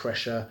kind of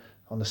pressure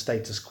on the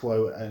status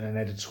quo at an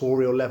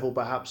editorial level,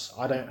 perhaps.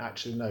 I don't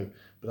actually know,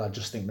 but I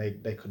just think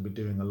they could be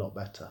doing a lot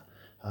better.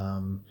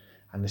 And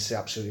this is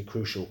absolutely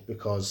crucial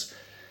because,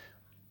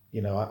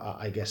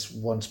 I guess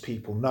once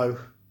people know,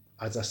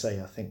 as I say,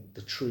 I think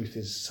the truth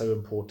is so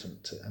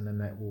important, and then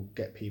that will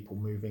get people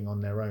moving on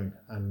their own.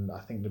 And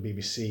I think the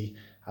BBC,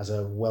 as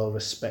a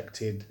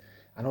well-respected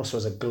and also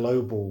as a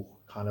global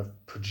kind of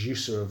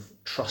producer of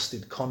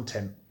trusted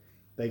content,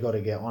 they got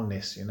to get on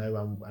this, and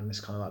it's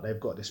kind of like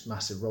they've got this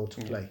massive role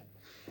to play.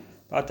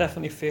 I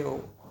definitely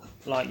feel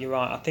like you're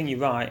right. I think you're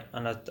right,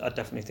 and I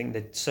definitely think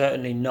they're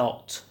certainly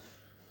not.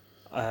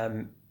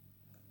 I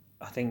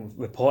think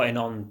reporting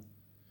on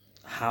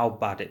how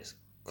bad it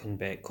could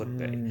be,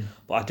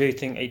 but I do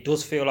think it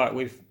does feel like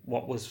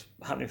what was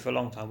happening for a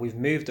long time, we've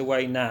moved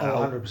away now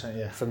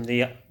 100%, from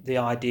the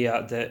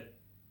idea that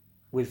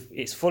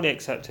it's fully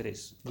accepted,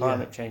 it's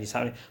climate change is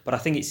happening, but I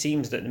think it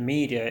seems that the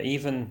media,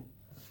 even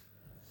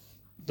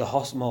the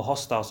more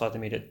hostile side of the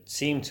media,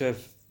 seem to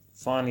have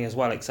finally as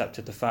well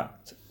accepted the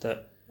fact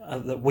that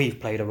we've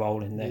played a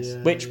role in this,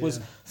 which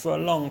was for a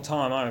long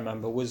time, I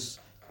remember, was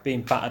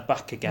being battered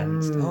back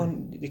against.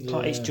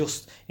 It's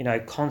just,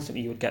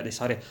 constantly you would get this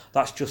idea,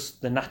 that's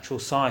just the natural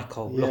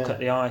cycle, look at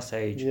the Ice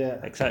Age,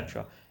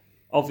 etc.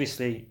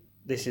 Obviously,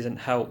 this isn't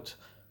helped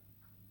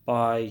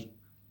by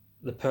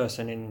the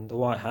person in the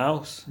White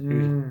House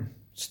who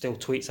still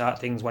tweets out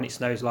things when it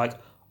snows like,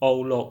 oh,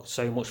 look,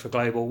 so much for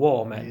global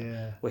warming.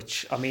 Yeah.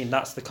 Which, I mean,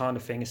 that's the kind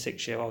of thing a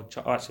 6-year-old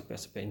child... Actually,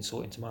 that's a bit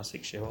insulting to my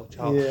 6-year-old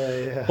child.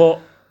 Yeah. But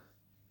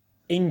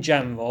in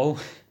general,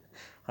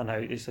 I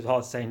know it's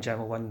hard to say in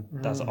general when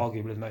that's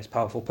arguably the most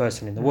powerful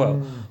person in the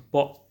world,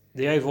 but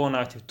the overall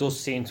narrative does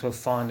seem to have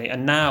finally...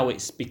 And now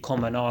it's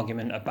become an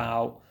argument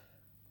about,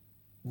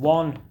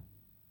 one,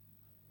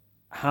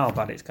 how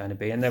bad it's going to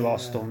be, and there are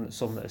some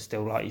that are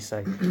still, like you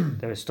say,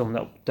 there are some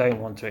that don't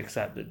want to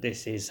accept that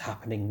this is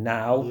happening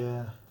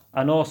now,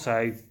 and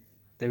also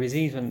there's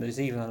even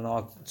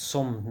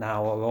some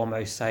now are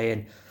almost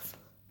saying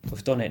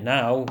we've done it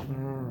now,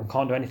 we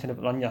can't do anything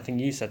about it. I think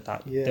you said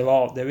that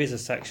there is a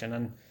section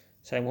and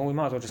saying, well, we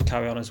might as well just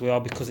carry on as we are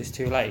because it's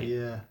too late.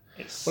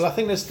 Well, I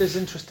think there's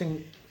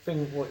interesting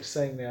thing what you're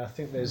saying there. I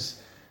think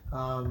there's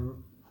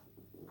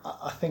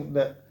I think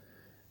that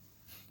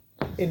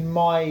in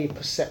my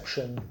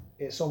perception,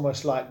 it's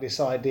almost like this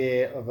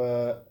idea of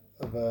a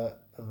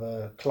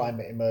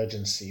climate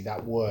emergency.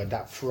 That word,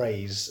 that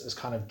phrase, has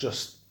kind of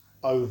just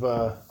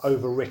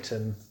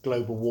overwritten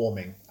global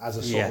warming as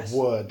a sort of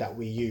word that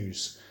we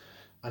use,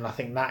 and I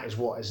think that is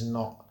what is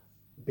not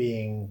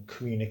being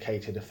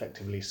communicated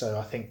effectively. So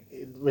I think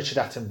Richard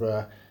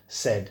Attenborough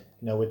said,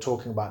 we're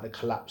talking about the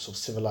collapse of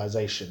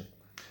civilization,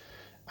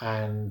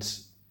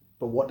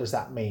 but what does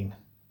that mean?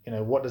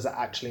 What does that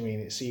actually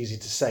mean? It's easy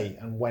to say,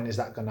 and when is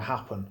that going to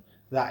happen?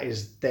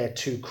 They're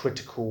two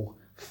critical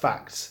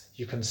facts.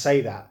 You can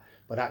say that,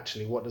 but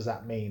actually, what does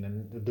that mean?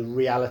 And the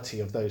reality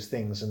of those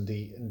things and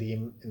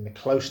the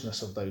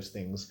closeness of those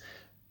things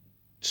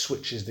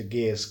switches the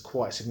gears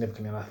quite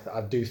significantly. And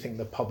I do think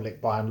the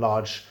public, by and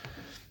large,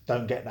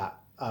 don't get that,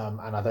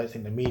 and I don't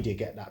think the media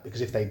get that,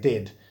 because if they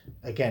did,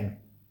 again,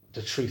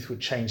 the truth would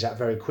change that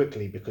very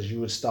quickly, because you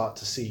would start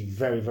to see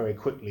very, very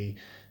quickly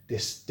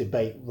this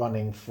debate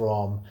running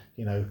from,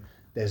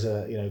 there's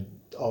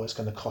it's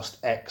going to cost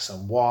X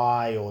and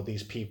Y, or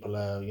these people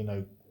are,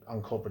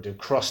 uncooperative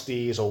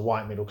crusties or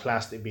white middle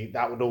class.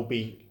 That would all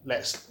be,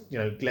 let's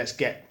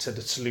get to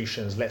the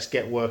solutions, let's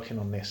get working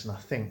on this. And I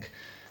think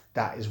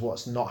that is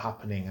what's not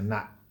happening, and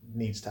that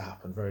needs to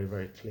happen very,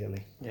 very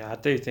clearly. Yeah, I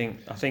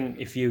think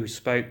if you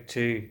spoke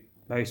to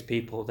most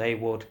people,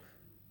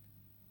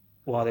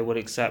 while they would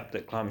accept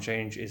that climate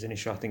change is an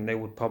issue, I think they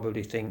would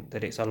probably think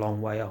that it's a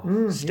long way off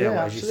still,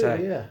 as you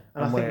say. Yeah,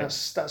 and I think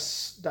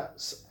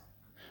that's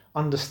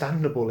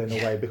understandable in a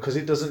way, because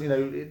it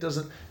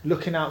doesn't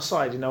looking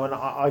outside, and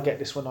I get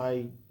this when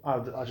I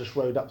just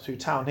rode up through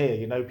town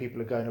here,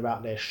 people are going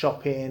about their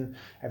shopping,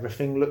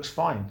 everything looks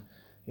fine,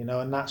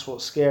 and that's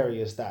what's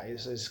scary, is that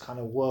it's this kind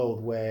of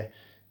world where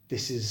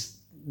this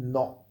is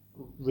not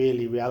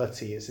really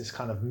reality. It's this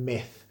kind of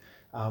myth.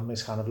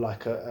 It's kind of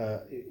like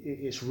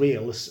it's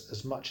real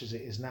as much as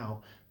it is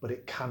now, but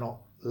it cannot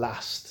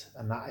last,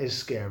 and that is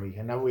scary.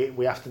 And now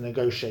we have to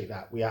negotiate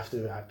that. We have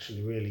to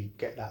actually really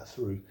get that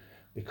through,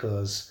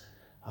 because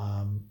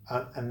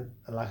and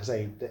like I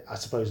say, I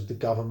suppose the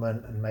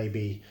government and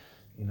maybe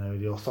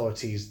the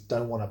authorities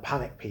don't want to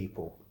panic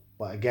people.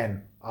 But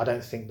again, I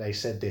don't think they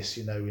said this,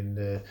 in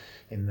the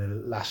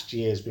last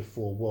years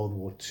before World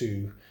War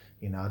II.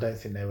 I don't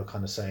think they were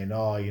kind of saying,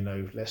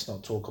 let's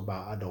not talk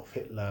about Adolf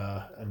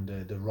Hitler and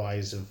the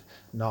rise of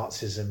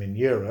Nazism in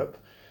Europe.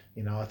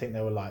 I think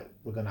they were like,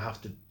 we're going to have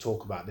to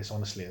talk about this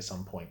honestly at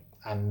some point.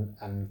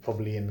 And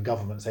probably in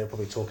governments, they were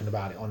probably talking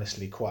about it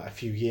honestly quite a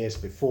few years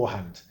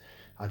beforehand.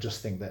 I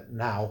just think that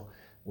now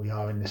we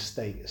are in this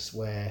status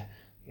where,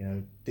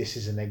 this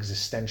is an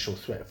existential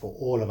threat for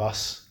all of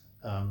us.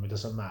 It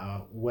doesn't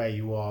matter where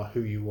you are,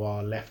 who you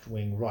are, left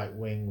wing, right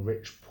wing,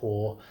 rich,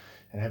 poor,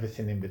 and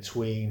everything in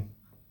between.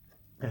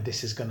 And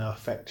this is going to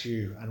affect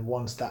you. And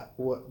once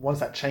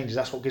that changes,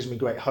 that's what gives me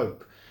great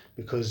hope,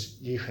 because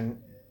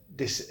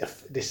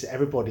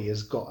everybody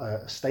has got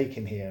a stake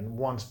in here. And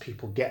once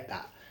people get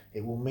that,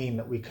 it will mean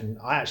that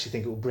I actually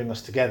think it will bring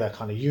us together,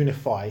 kind of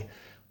unify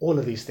all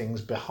of these things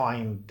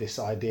behind this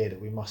idea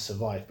that we must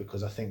survive,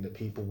 because I think that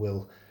people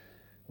will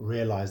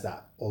realize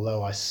that,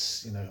 although I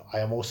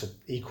am also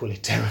equally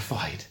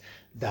terrified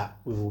that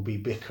we will be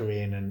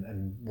bickering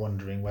and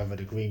wondering whether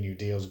the Green New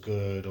Deal's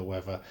good, or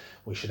whether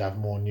we should have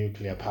more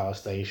nuclear power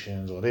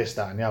stations, or this,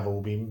 that, and the other.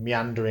 We'll be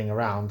meandering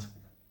around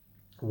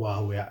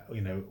while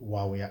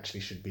we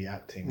actually should be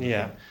acting.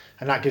 Yeah.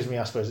 And that gives me,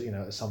 I suppose,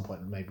 at some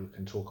point maybe we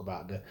can talk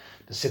about the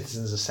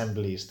citizens'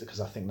 assemblies,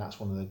 because I think that's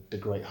one of the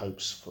great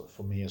hopes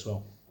for me as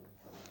well.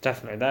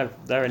 Definitely,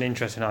 they're an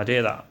interesting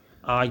idea that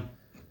I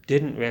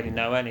didn't really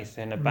know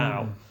anything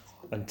about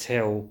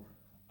until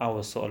I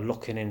was sort of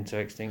looking into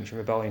Extinction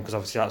Rebellion, because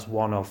obviously that's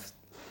one of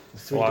the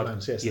three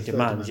demands. Yes, your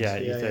demands.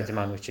 Your third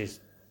demand, which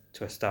is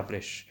to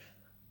establish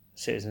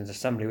Citizens'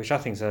 Assembly, which I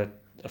think is a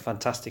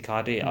fantastic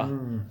idea.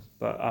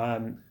 But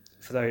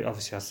for those,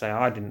 obviously, I say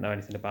I didn't know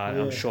anything about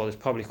it. I'm sure there's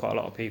probably quite a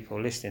lot of people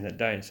listening that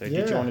don't. So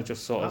did you want to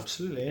just sort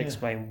of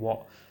explain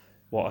what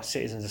a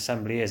Citizens'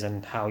 Assembly is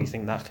and how you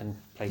think that can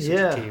play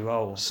such a key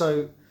role?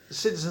 So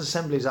Citizens'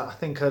 Assemblies, I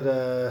think, are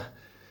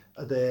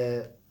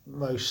the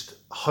most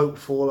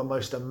hopeful and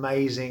most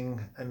amazing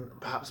and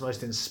perhaps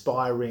most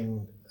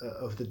inspiring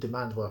of the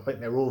demands. Well, I think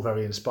they're all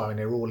very inspiring.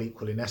 They're all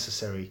equally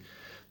necessary.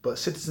 But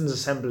Citizens'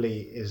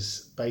 Assembly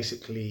is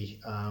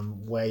basically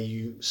where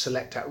you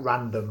select at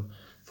random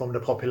from the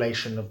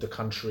population of the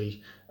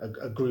country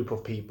a group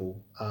of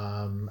people,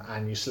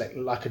 and you select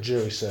like a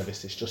jury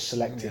service. It's just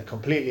selected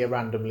completely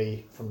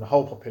randomly from the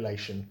whole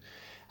population.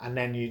 And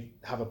then you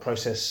have a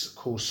process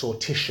called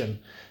sortition,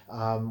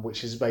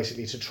 which is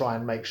basically to try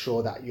and make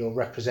sure that you're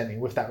representing,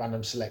 with that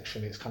random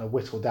selection, it's kind of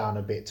whittled down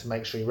a bit to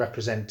make sure you're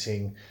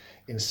representing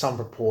in some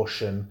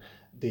proportion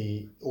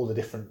all the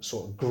different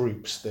sort of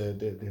groups, the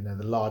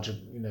larger,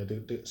 not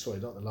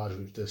the larger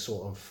groups, the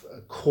sort of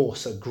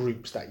coarser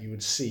groups that you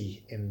would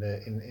see in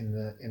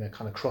a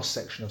kind of cross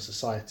section of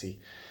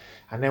society.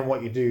 And then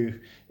what you do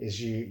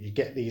is you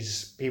get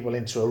these people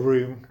into a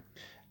room.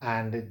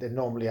 And they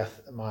normally,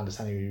 my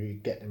understanding, you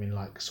get them in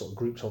like sort of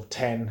groups of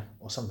 10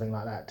 or something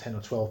like that, 10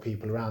 or 12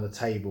 people around the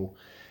table,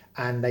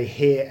 and they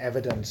hear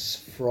evidence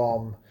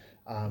from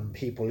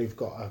people who've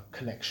got a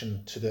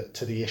connection to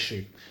the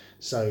issue.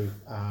 So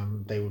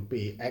they would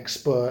be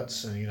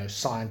experts and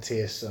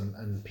scientists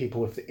and people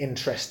with the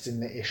interest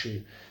in the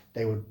issue.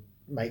 They would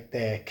make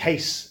their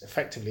case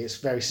effectively. It's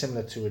very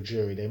similar to a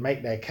jury. They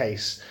make their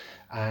case,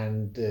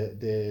 and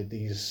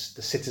the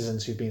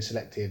citizens who've been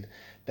selected,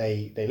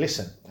 they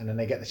listen, and then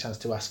they get the chance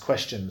to ask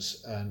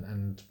questions,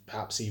 and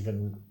perhaps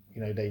even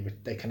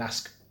they can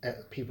ask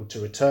people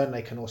to return.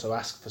 They can also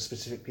ask for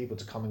specific people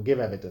to come and give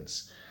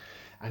evidence,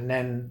 and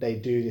then they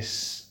do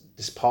this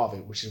part of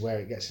it, which is where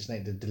it gets its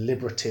name, the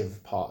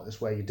deliberative part.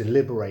 Is where you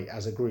deliberate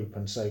as a group,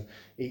 and so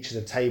each of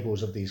the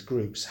tables of these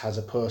groups has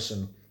a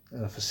person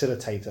and a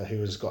facilitator who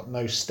has got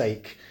no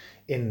stake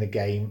in the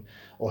game,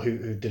 or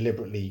who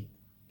deliberately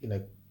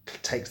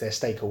takes their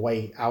stake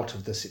away out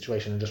of the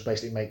situation and just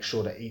basically makes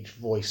sure that each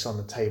voice on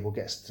the table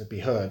gets to be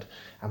heard,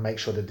 and make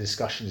sure the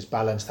discussion is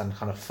balanced and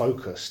kind of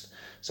focused.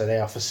 So they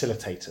are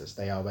facilitators.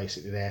 They are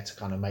basically there to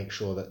kind of make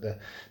sure that the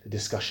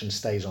discussion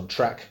stays on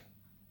track.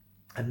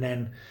 And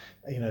then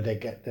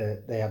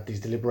they have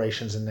these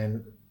deliberations, and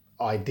then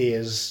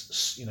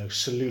ideas,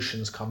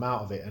 solutions come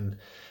out of it,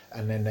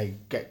 and then they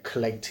get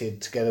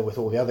collected together with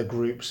all the other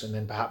groups, and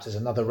then perhaps there's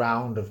another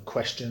round of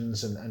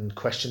questions and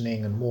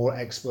questioning, and more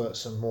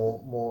experts and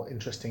more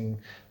interesting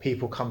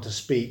people come to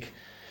speak,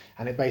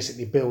 and it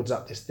basically builds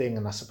up this thing.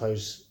 And I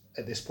suppose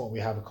at this point we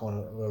have a kind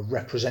of a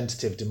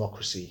representative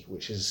democracy,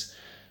 which is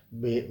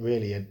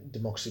really a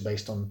democracy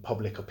based on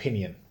public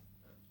opinion.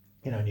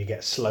 And you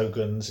get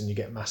slogans, and you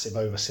get massive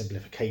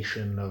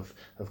oversimplification of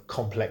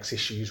complex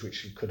issues,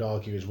 which you could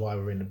argue is why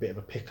we're in a bit of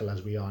a pickle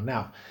as we are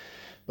now.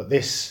 But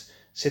this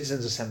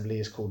Citizens' Assembly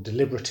is called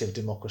deliberative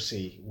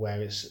democracy,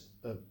 where it's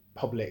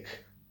public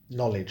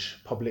knowledge,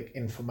 public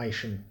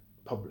information,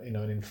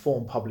 an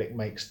informed public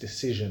makes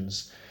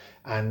decisions.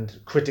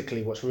 And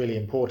critically, what's really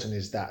important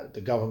is that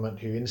the government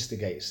who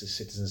instigates the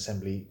Citizens'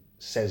 Assembly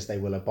says they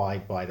will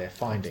abide by their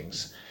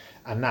findings.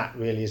 And that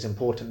really is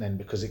important then,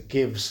 because it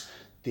gives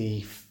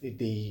the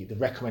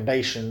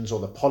recommendations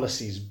or the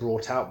policies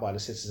brought out by the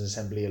Citizens'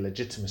 Assembly a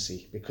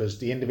legitimacy, because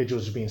the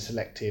individuals who've been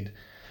selected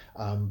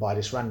by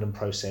this random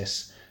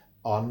process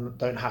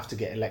don't have to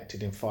get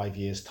elected in 5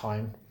 years'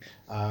 time.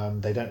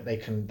 They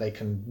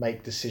can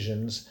make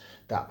decisions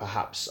that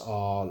perhaps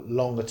are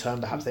longer term.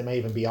 Perhaps they may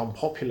even be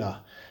unpopular.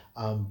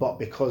 But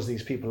because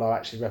these people are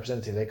actually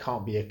represented, they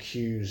can't be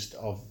accused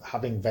of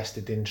having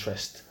vested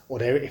interest,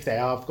 or if they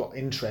have got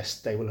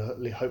interest, they will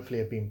hopefully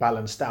have been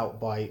balanced out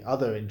by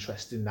other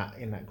interest in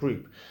that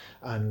group.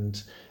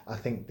 And I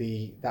think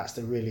that's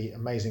the really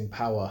amazing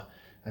power,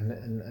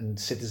 and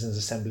citizens'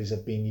 assemblies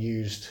have been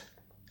used.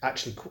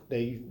 Actually,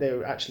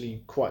 they're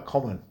actually quite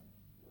common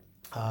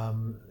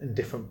in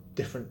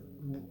different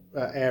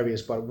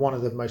areas. But one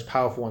of the most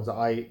powerful ones that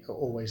I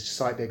always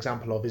cite the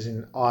example of is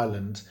in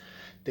Ireland.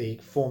 They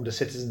formed a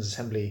citizens'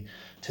 assembly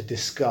to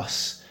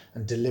discuss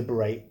and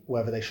deliberate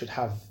whether they should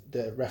have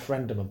the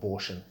referendum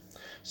abortion.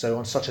 So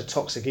on such a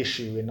toxic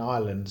issue in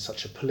Ireland,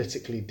 such a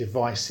politically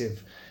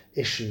divisive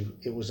issue,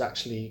 it was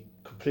actually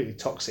completely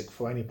toxic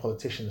for any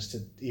politicians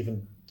to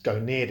even go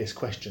near this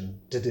question,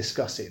 to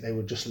discuss it. They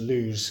would just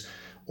lose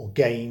or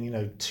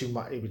gain, too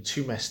much. It would be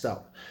too messed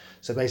up.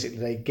 So basically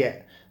they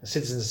get a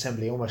citizens'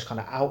 assembly almost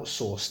kind of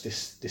outsource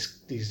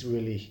these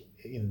really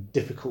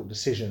difficult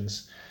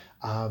decisions.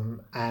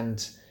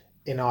 And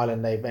in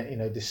Ireland,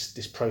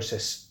 this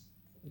process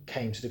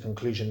came to the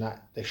conclusion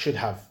that they should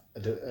have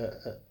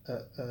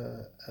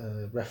a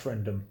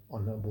referendum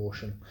on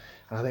abortion.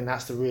 And I think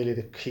that's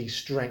the key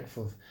strength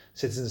of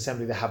Citizens'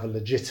 Assembly. They have a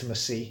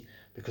legitimacy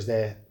because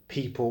they're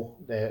people,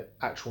 they're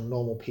actual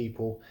normal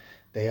people.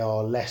 They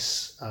are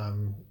less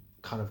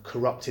kind of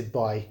corrupted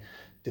by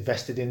the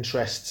vested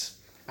interests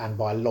and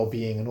by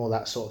lobbying and all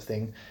that sort of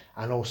thing.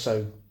 And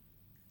also,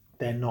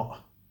 they're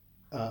not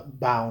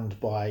bound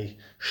by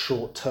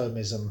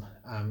short-termism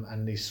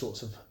and these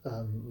sorts of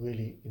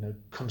really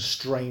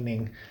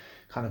constraining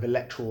kind of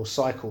electoral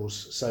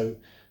cycles. So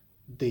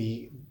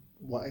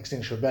what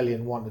Extinction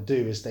Rebellion want to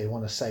do is they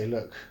want to say,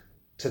 look,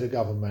 to the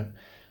government,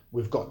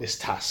 we've got this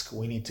task.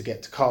 We need to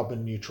get to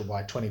carbon neutral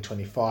by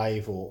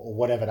 2025 or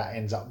whatever that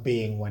ends up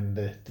being when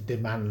the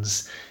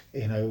demands,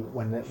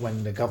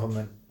 when the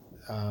government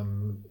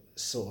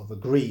sort of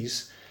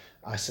agrees.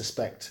 I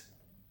suspect,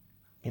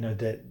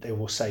 that they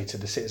will say to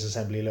the Citizens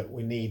Assembly, look,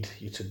 we need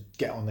you to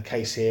get on the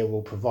case here.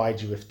 We'll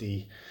provide you with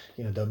the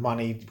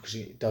money,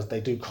 because they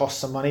do cost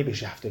some money,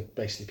 because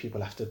people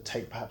have to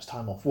take perhaps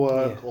time off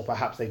work, or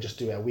perhaps they just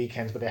do it at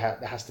weekends, but there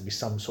has to be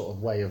some sort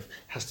of way of,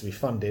 has to be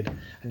funded,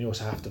 and you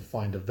also have to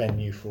find a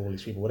venue for all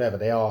these people, whatever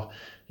they are,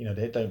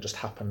 they don't just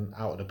happen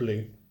out of the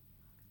blue.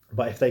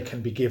 But if they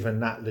can be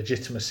given that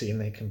legitimacy, and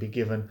they can be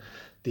given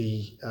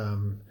the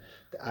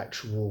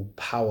actual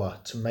power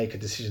to make a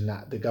decision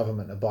that the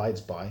government abides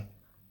by,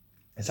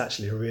 it's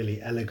actually a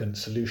really elegant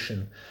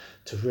solution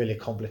to really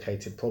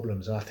complicated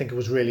problems. And I think it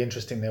was really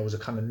interesting. There was a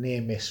kind of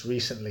near miss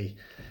recently.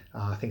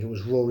 I think it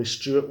was Rory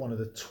Stewart, one of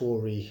the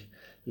Tory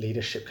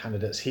leadership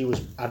candidates. He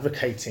was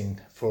advocating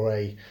for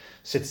a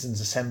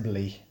Citizens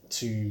Assembly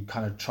to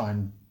kind of try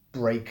and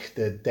break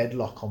the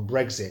deadlock on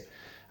Brexit.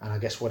 And I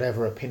guess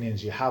whatever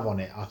opinions you have on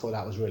it, I thought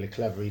that was really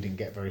clever. He didn't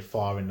get very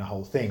far in the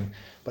whole thing.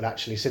 But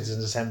actually,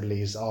 Citizens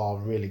Assemblies are a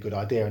really good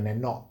idea, and they're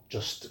not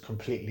just a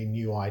completely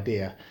new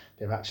idea.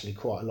 They've actually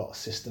quite a lot of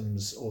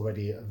systems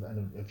already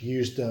have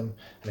used them,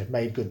 and they've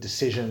made good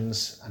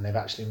decisions, and they've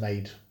actually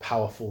made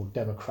powerful,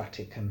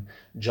 democratic and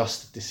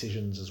just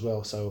decisions as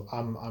well. So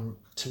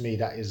to me,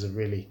 that is a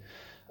really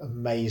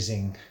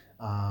amazing,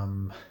 I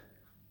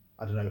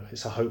don't know,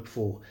 it's a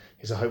hopeful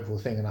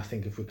thing. And I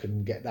think if we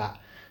can get that,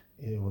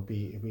 it would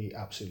be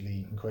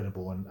absolutely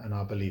incredible, and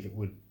I believe it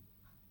would.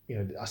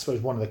 I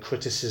suppose one of the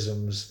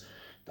criticisms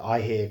that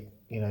I hear,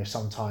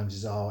 sometimes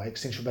is,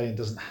 Extinction Rebellion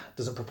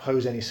doesn't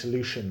propose any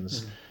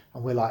solutions,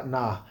 and we're like,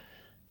 nah,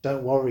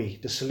 don't worry,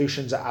 the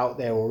solutions are out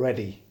there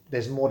already.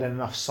 There's more than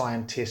enough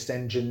scientists,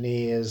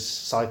 engineers,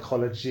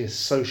 psychologists,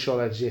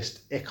 sociologists,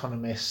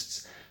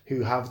 economists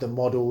who have the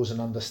models and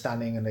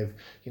understanding, and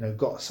they've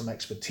got some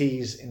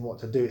expertise in what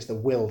to do. It's the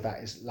will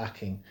that is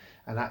lacking.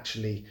 And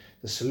actually,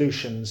 the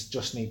solutions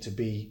just need to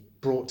be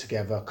brought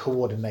together,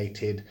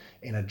 coordinated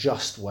in a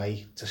just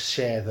way to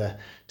share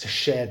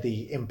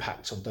the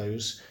impacts of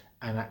those,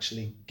 and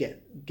actually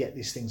get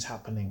these things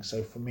happening.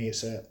 So for me,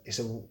 it's a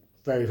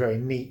very, very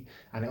neat,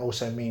 and it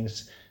also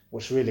means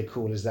what's really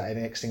cool is that in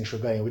Extinction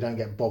Rebellion, we don't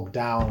get bogged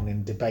down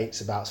in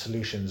debates about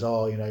solutions.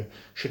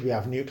 Should we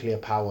have nuclear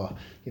power?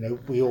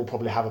 We all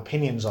probably have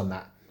opinions on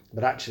that,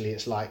 but actually,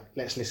 it's like,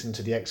 let's listen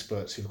to the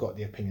experts who've got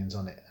the opinions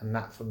on it, and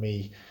that for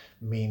me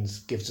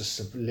gives us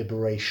a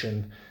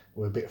liberation.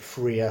 We're a bit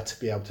freer to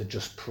be able to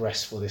just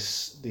press for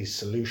this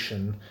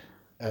solution,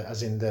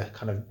 as in the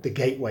kind of the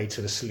gateway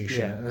to the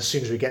solution. And as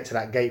soon as we get to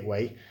that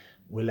gateway,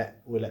 we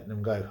let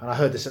them go. And I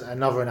heard this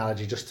another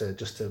analogy, just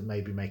to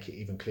maybe make it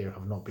even clearer.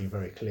 I've not been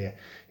very clear.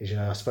 Is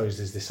I suppose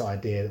there's this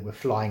idea that we're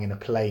flying in a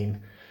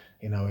plane.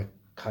 We're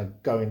kind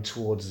of going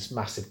towards this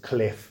massive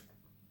cliff.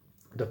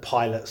 The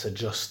pilots are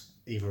just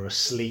either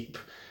asleep,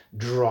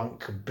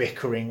 drunk,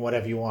 bickering,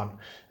 whatever you want,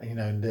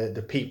 and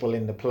the people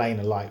in the plane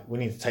are like, we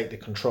need to take the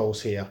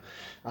controls here,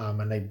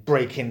 and they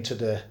break into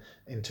the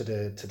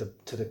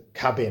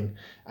cabin,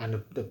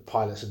 and the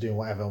pilots are doing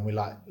whatever, and we're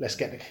like,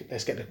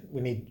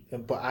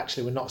 but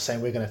actually we're not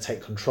saying we're going to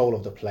take control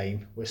of the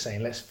plane. We're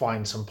saying let's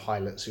find some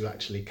pilots who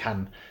actually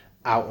can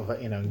out of it,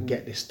 and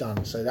get this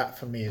done. So that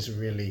for me is a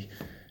really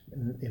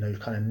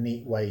kind of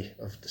neat way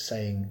of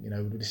saying,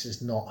 this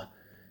is not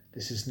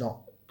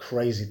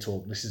crazy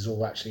talk. This is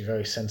all actually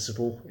very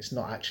sensible. It's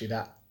not actually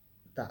that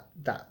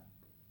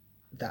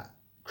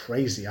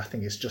crazy. I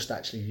think it's just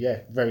actually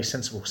very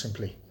sensible.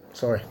 Simply,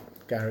 sorry,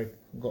 Gary,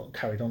 got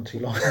carried on too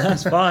long.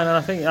 That's fine, and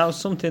I think that was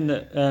something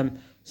that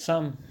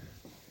Sam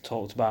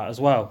talked about as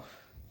well.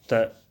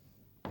 That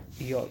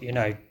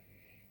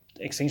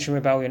Extinction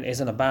Rebellion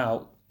isn't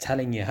about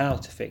telling you how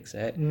to fix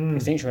it.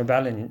 Extinction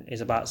Rebellion is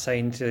about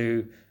saying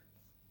to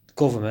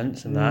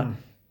governments and that,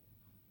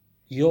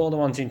 you're the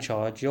ones in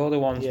charge, you're the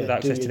ones with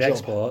access to the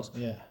exports.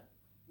 Yeah.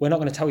 We're not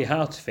going to tell you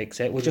how to fix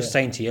it. We're just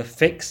saying to you,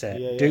 fix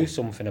it, do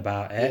something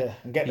about it. Yeah,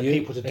 and get the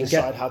people to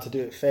decide how to do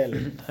it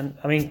fairly. And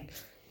I mean,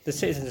 the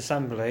Citizens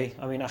Assembly,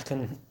 I mean, I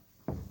can,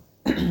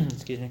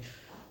 excuse me,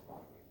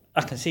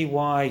 I can see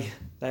why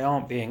they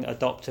aren't being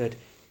adopted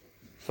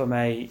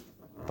by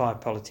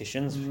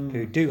politicians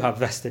who do have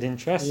vested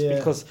interests,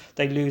 because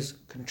they lose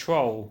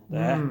control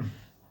there.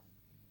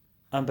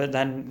 But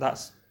then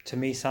that's, to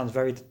me, sounds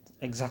very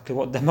exactly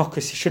what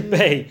democracy should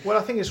be. Well,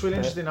 I think it's really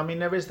interesting. I mean,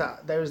 there is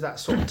that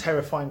sort of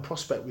terrifying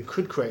prospect. We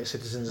could create a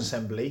Citizens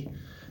Assembly,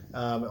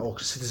 or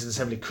Citizens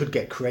Assembly could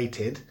get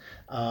created,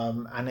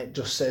 and it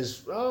just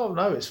says, oh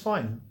no, it's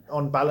fine.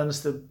 On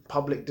balance, the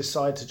public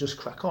decide to just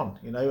crack on,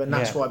 and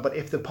that's why. But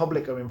if the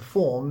public are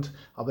informed,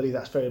 I believe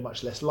that's very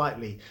much less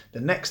likely.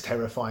 The next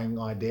terrifying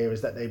idea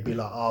is that they'd be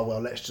like, oh well,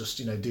 let's just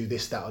do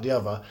this, that, or the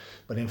other.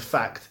 But in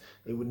fact,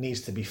 it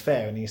needs to be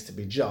fair, it needs to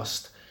be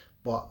just.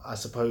 But I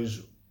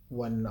suppose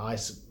when I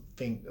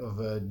think of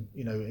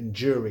in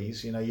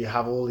juries, you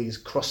have all these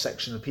cross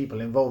section of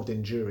people involved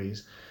in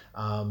juries,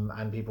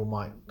 And people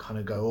might kind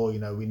of go,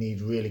 oh, we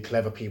need really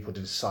clever people to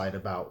decide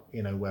about,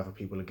 whether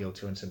people are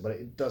guilty or innocent. But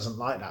it doesn't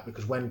like that,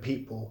 because when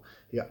people,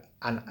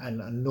 and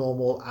a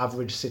normal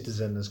average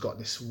citizen has got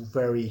this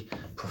very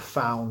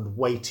profound,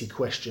 weighty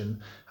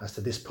question as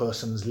to this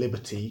person's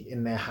liberty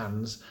in their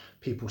hands,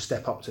 people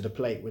step up to the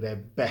plate with their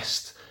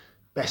best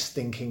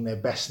thinking, their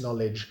best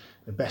knowledge,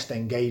 their best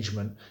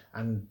engagement,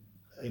 and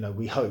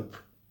we hope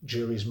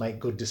juries make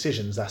good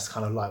decisions. That's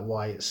kind of like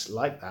why it's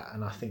like that.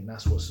 And I think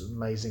that's what's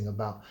amazing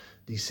about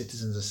these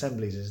citizens'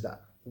 assemblies, is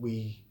that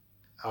we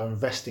are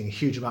investing a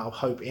huge amount of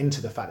hope into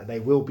the fact that they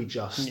will be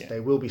just, they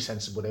will be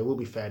sensible, they will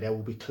be fair, they will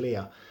be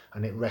clear,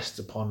 and it rests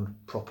upon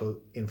proper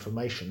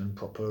information and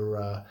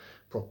proper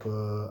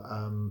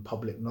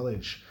public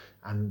knowledge.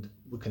 And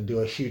we can do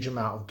a huge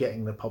amount of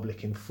getting the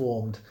public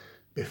informed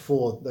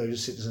before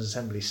those citizens'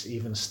 assemblies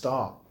even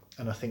start.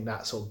 And I think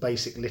that sort of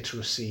basic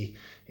literacy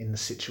in the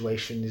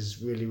situation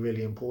is really,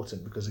 really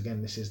important, because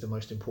again, this is the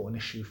most important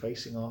issue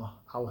facing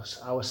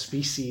our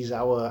species,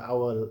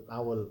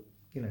 our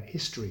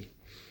history.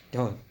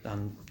 Oh,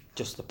 and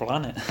just the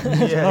planet.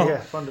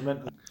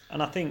 Fundamentally.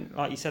 And I think,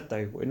 like you said,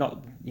 though, we're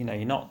not,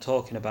 you're not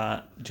talking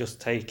about just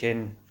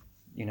taking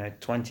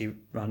 20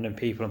 random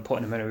people and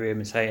putting them in a room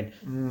and saying,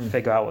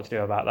 figure out what to do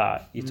about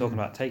that. You're talking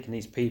about taking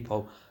these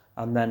people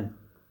and then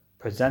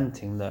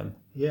presenting them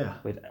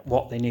with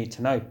what they need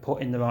to know,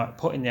 putting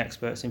the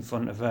experts in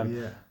front of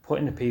them,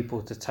 putting the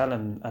people to tell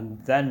them,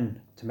 and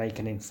then to make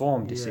an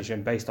informed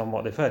decision based on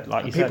what they've heard.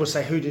 Like you people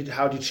said, say,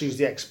 how do you choose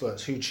the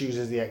experts? Who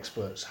chooses the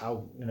experts?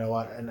 How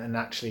and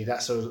actually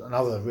that's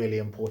another really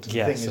important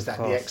thing, is that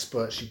the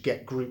experts, you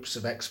get groups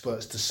of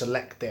experts to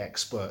select the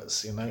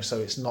experts. So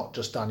it's not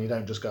just done. You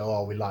don't just go,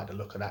 oh, we like the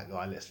look of that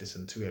guy, let's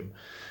listen to him.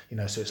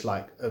 So it's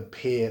like the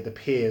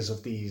peers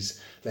of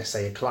these, let's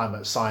say a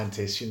climate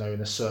scientist, in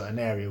a certain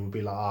area would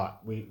be like,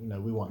 we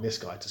want this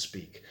guy to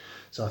speak.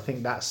 So I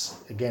think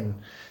that's,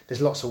 again,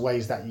 there's lots of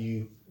ways that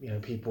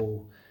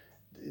people,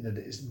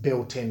 it's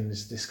built in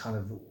this kind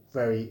of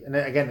very, and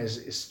again,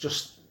 it's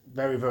just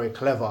very, very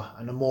clever.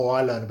 And the more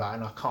I learn about it,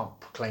 and I can't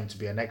claim to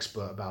be an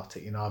expert about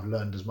it, I've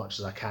learned as much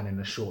as I can in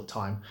a short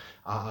time.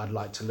 I'd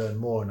like to learn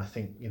more. And I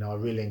think, I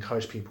really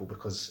encourage people,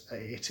 because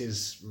it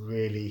is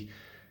really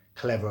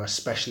clever,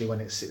 especially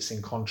when it sits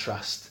in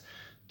contrast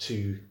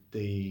to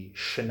the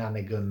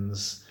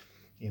shenanigans,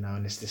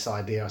 and it's this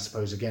idea, I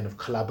suppose, again, of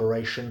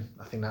collaboration.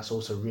 I think that's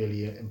also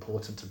really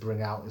important to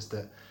bring out, is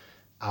that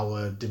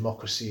our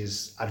democracy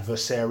is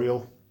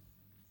adversarial,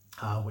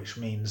 which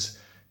means,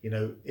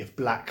 if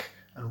black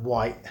and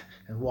white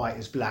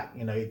is black,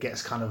 it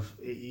gets kind of,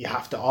 you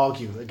have to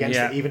argue against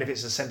it, even if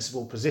it's a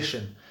sensible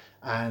position.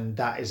 And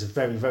that is a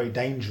very, very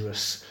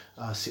dangerous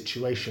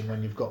situation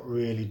when you've got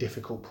really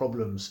difficult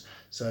problems.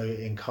 So it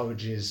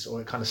encourages, or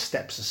it kind of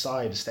steps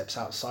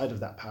outside of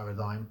that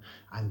paradigm,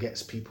 and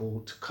gets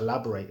people to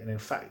collaborate. And in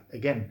fact,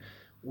 again,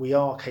 we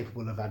are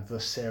capable of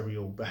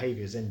adversarial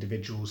behaviours.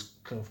 Individuals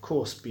can, of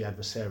course, be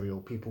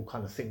adversarial. People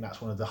kind of think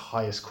that's one of the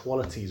highest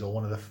qualities, or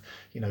one of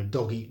the,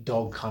 dog eat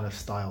dog kind of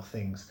style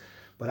things.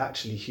 But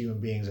actually, human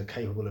beings are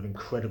capable of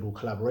incredible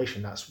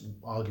collaboration. That's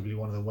arguably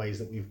one of the ways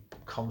that we've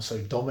become so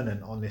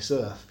dominant on this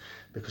earth,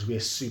 because we are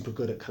super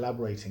good at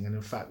collaborating. And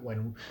in fact,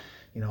 when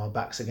our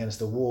back's against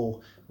the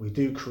wall, we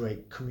do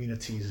create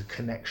communities,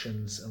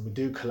 connections, and we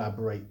do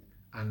collaborate.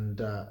 And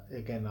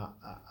again,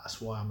 that's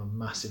why I'm a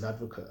massive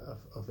advocate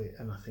of it.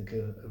 And I think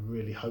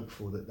really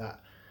hopeful that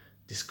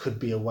this could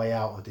be a way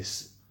out of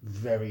this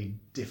very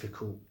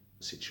difficult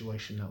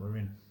situation that we're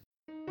in.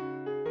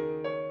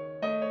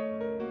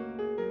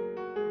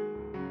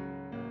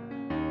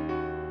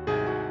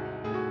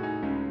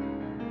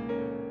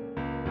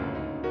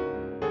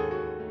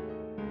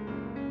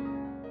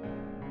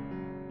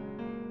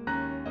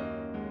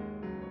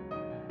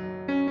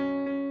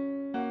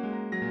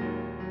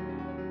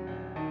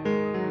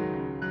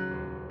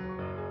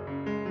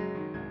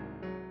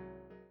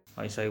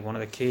 like you say, one of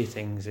the key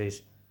things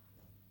is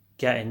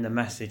getting the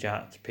message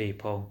out to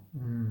people,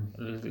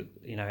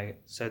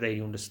 so they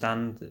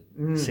understand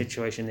the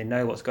situation, they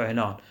know what's going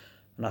on.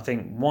 And I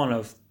think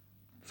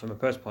from a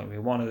personal point of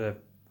view, one of the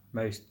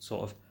most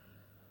sort of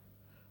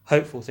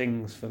hopeful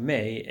things for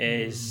me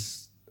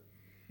is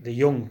the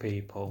young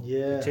people,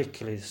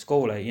 particularly the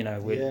school age,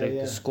 with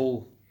the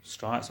school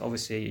strikes.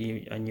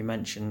 Obviously, you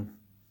mentioned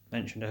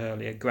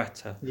earlier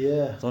Greta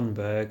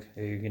Thunberg,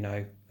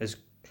 who has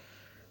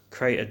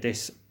created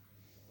this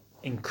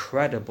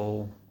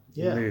incredible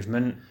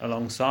movement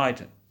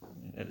alongside.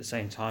 At the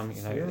same time,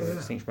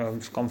 things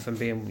have gone from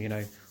being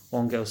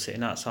one girl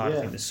sitting outside I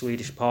think the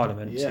Swedish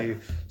Parliament to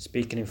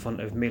speaking in front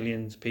of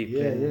millions of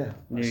people in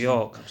New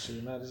York.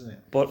 Absolutely mad, isn't it?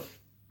 But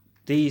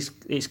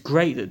it's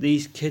great that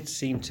these kids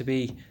seem to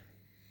be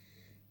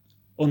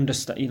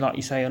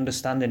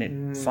understanding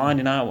it,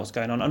 finding out what's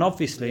going on. And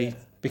obviously,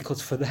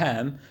 because for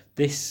them,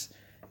 this,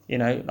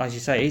 as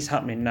you say, it's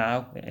happening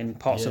now. In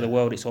parts of the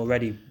world, it's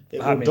already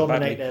happening will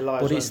dominate their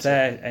lives, but it's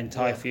their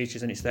entire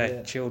futures, and it's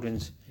their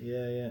children's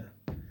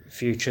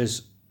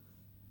futures.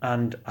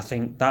 And I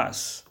think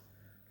that's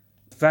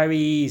very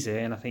easy,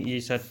 and I think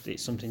you said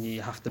it's something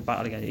you have to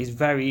battle against. It's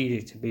very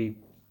easy to be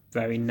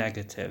very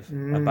negative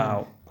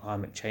about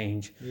climate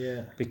change,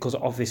 because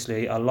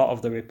obviously a lot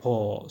of the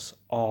reports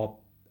are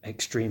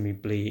extremely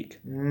bleak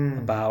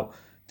about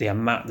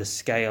the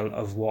scale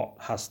of what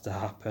has to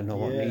happen or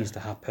what needs to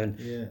happen.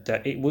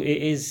 That it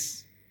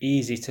is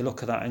easy to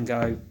look at that and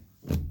go,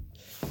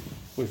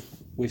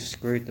 we've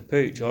screwed the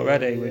pooch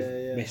already.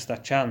 We've missed our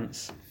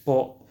chance.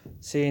 But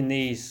seeing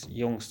these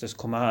youngsters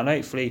come out, and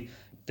hopefully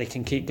they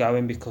can keep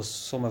going, because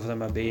some of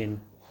them are being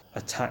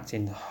attacked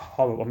in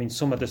horrible. I mean,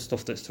 some of the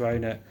stuff that's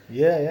thrown at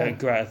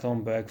Greta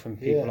Thunberg from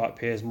people like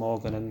Piers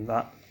Morgan and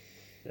that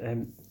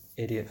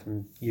idiot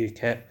from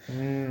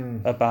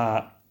UKIP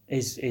about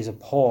is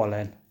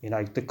appalling. You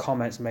know, the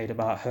comments made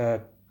about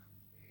her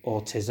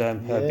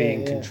autism, her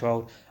being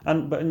controlled,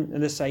 but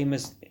the same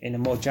as in a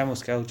more general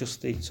scale,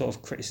 just the sort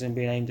of criticism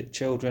being aimed at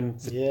children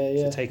for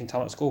taking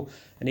time at school,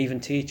 and even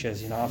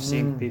teachers. You know, I've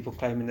seen people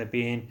claiming they're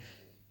being,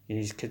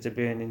 these kids are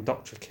being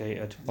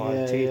indoctrinated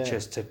by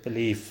teachers to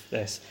believe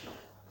this,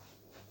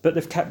 but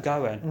they've kept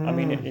going. I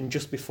mean, in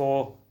just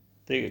before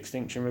the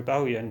Extinction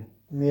Rebellion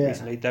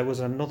recently, there was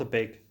another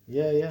big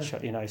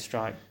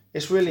strike.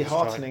 It's really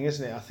heartening,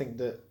 isn't it? I think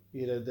that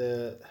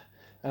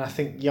and I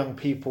think young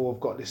people have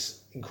got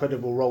this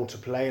incredible role to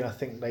play, and I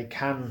think they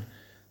can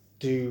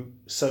do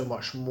so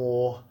much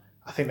more.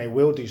 I think they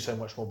will do so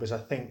much more, because I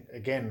think,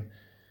 again,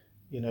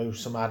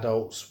 some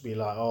adults be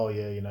like, oh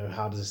yeah,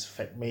 how does this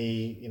affect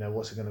me?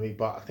 What's it going to be?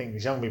 But I think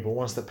these young people,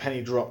 once the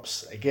penny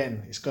drops,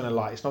 again, it's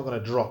not going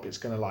to drop. It's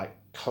going to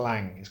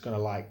clang. It's going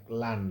to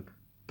land,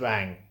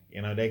 bang.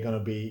 They're going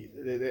to be.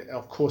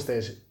 Of course,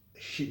 there's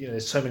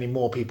so many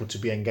more people to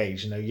be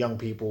engaged. Young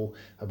people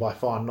are by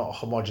far not a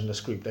homogenous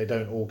group. They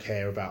don't all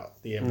care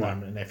about the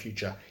environment and their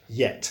future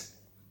yet.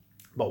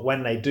 But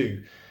when they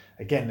do,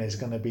 again, there's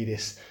going to be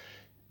this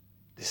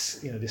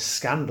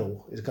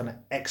scandal is going to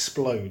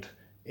explode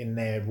in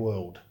their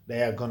world.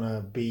 They are going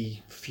to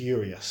be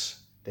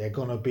furious. They're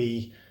going to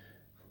be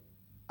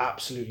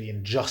absolutely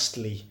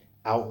unjustly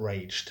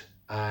outraged.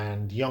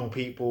 And young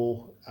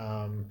people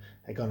are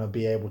going to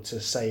be able to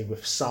say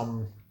with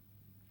some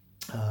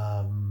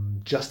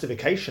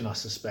justification, I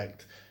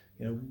suspect,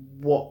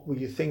 what were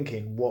you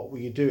thinking? What were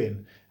you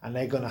doing? And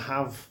they're going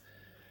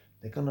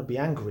to be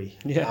angry.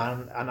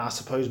 And I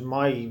suppose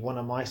one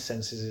of my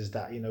senses is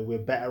that, we're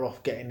better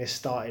off getting this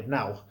started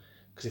now,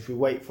 because if we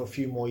wait for a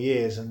few more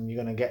years, and you're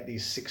going to get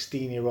these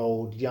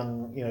 16-year-old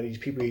young, these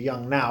people who are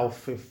young now,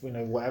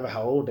 whatever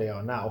how old they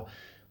are now,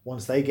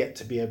 once they get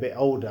to be a bit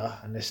older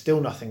and there's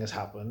still nothing has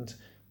happened,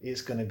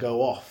 it's going to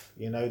go off.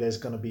 There's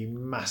going to be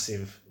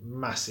massive,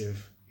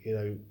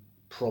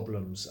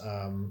 problems.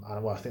 I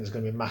think there's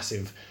going to be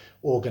massive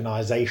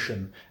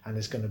organisation, and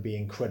there's going to be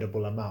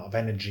incredible amount of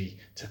energy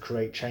to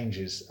create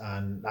changes,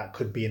 and that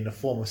could be in the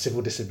form of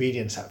civil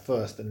disobedience at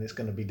first, and it's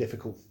going to be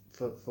difficult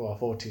for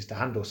authorities to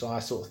handle. So I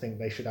sort of think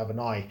they should have an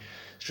eye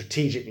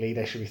strategically.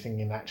 They should be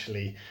thinking,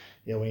 actually,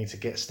 we need to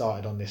get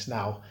started on this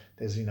now.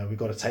 There's we've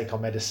got to take our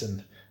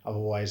medicine,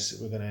 otherwise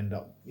we're going to end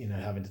up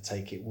having to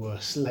take it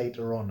worse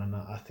later on. And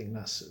I think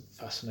that's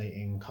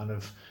fascinating kind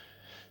of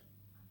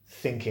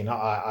thinking.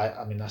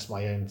 I mean, that's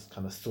my own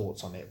kind of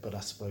thoughts on it, but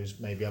I suppose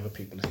maybe other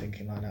people are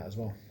thinking like that as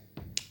well.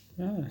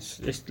 Yeah,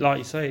 it's like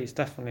you say, it's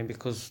definitely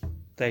because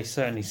they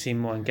certainly seem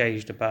more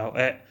engaged about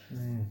it.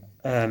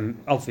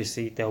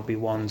 Obviously there'll be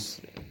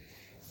ones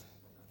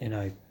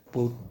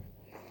will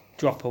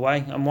drop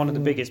away, and one of the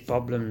biggest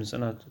problems,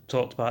 and I've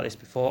talked about this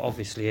before,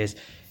 obviously, is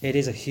it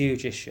is a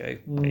huge issue.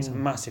 It's a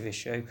massive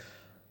issue,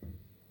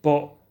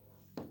 but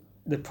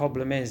the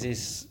problem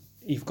is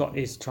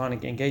trying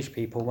to engage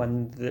people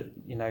when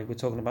we're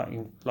talking about,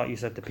 like you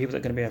said, the people that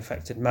are going to be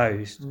affected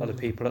most are the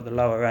people at the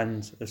lower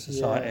end of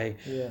society,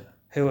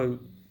 who are,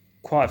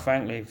 quite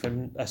frankly,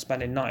 are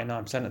spending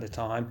 99% of the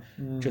time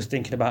just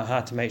thinking about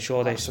how to make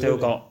sure they've still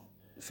got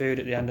food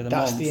at the end of the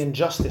month. That's the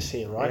injustice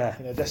here, right?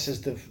 Yeah.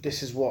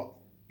 This is what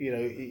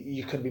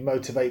you can be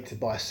motivated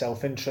by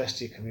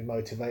self-interest. You can be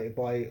motivated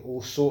by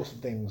all sorts of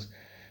things,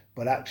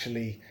 but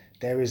actually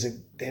there's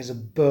a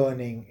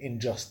burning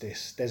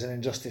injustice. There's an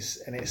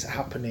injustice, and it's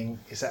happening.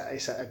 It's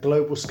at a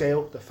global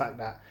scale. The fact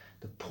that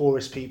the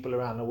poorest people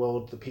around the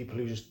world, the people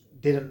who just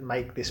didn't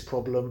make this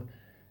problem,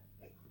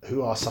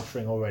 who are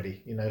suffering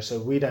already, so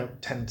we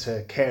don't tend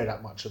to care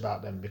that much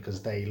about them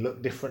because they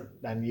look different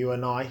than you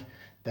and I.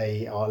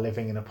 They are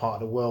living in a part of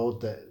the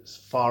world that's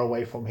far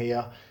away from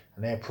here,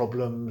 and their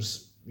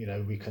problems,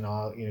 we can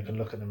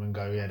look at them and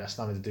go, yeah, that's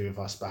nothing to do with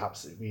us.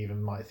 Perhaps we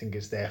even might think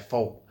it's their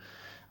fault.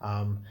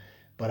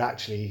 But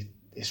actually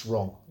it's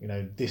wrong.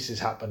 This is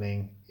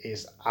happening.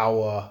 It's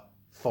our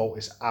fault.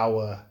 It's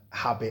our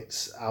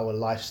habits, our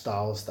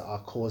lifestyles that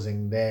are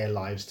causing their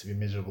lives to be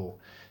miserable.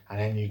 And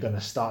then you're going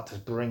to start to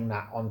bring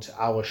that onto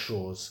our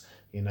shores,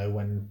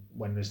 when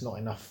there's not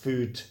enough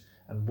food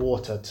and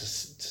water to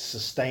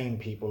sustain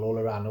people all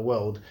around the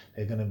world.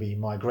 There's going to be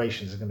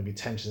migrations, there's going to be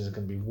tensions, there's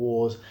going to be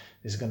wars.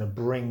 It's going to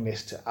bring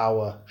this to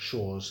our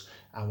shores,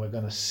 and we're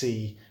going to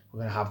see We're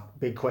going to have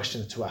big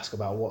questions to ask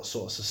about what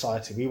sort of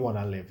society we want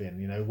to live in.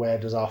 You know, where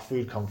does our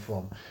food come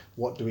from?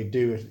 What do we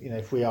do if, you know,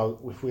 if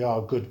we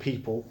are good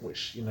people,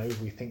 which, you know,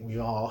 we think we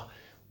are,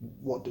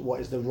 what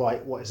is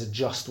a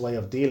just way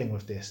of dealing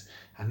with this?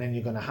 And then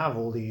you're going to have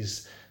all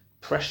these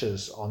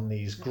pressures on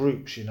these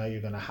groups. You know,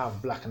 you're going to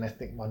have black and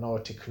ethnic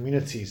minority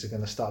communities are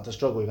going to start to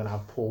struggle. You're going to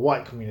have poor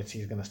white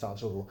communities are going to start to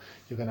struggle.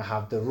 You're going to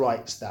have the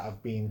rights that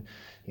have been,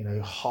 you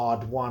know,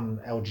 hard won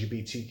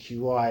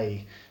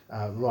LGBTQI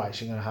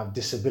rights. You're going to have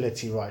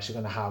disability rights. You're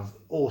going to have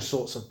all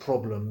sorts of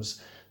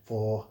problems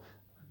for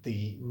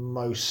the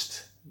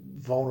most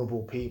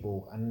vulnerable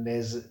people. And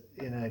there's,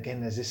 you know, again,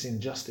 there's this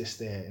injustice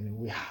there,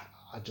 and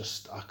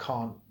I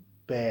can't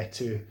bear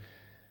to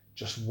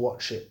just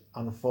watch it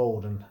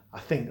unfold. And I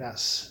think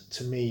that's,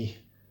 to me,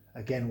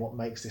 again, what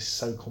makes this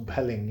so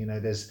compelling. You know,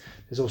 there's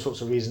all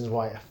sorts of reasons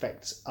why it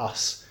affects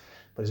us,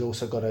 but it's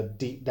also got to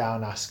deep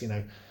down ask, you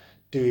know,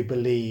 do we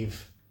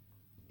believe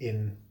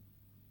in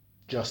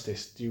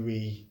justice? Do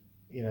we,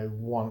 you know,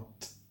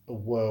 want a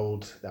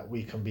world that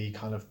we can be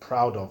kind of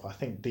proud of? I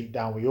think deep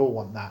down we all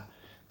want that,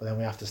 but then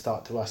we have to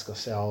start to ask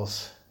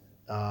ourselves,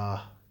 you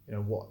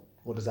know,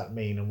 what does that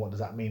mean, and what does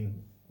that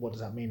mean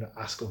to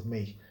ask of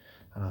me?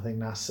 And I think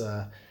that's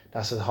a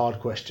hard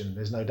question.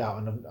 There's no doubt,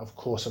 and of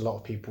course, a lot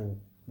of people,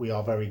 we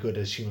are very good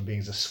as human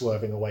beings at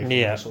swerving away from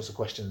those sorts of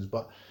questions.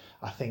 But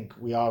I think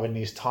we are in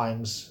these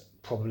times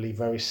probably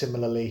very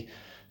similarly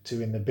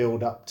to in the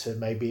build up to,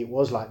 maybe it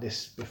was like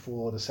this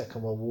before the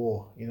Second World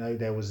War. You know,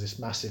 there was this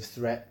massive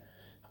threat.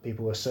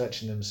 People were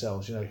searching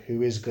themselves. You know,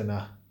 who is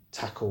gonna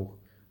tackle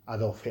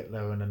Adolf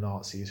Hitler and the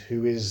Nazis?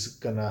 Who is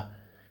gonna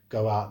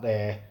go out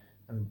there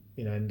and,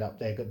 you know, end up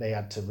there? They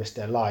had to risk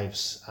their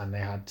lives, and they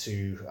had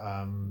to.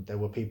 There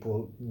were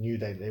people who knew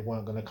they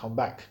weren't going to come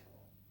back,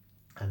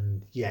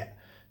 and yet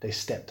they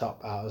stepped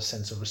up out of a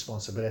sense of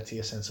responsibility,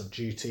 a sense of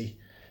duty.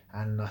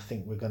 And I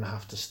think we're going to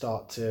have to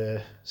start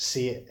to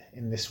see it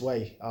in this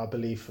way. I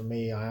believe, for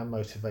me, I am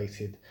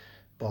motivated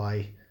by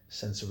a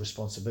sense of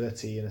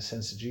responsibility and a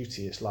sense of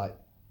duty. It's like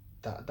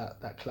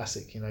that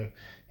classic, you know,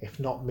 if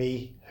not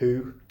me,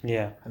 who?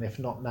 Yeah. And if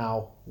not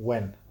now,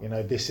 when? You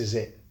know, this is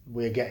it.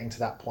 We're getting to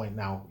that point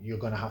now. You're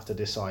going to have to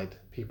decide.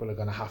 People are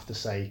going to have to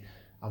say,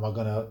 am I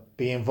going to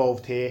be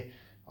involved here?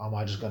 Or am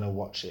I just going to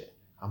watch it?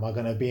 Am I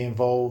going to be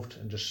involved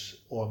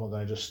or am I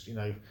going to just, you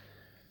know,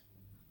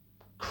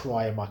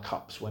 cry in my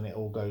cups when it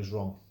all goes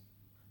wrong?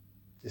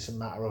 It's a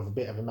matter of a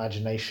bit of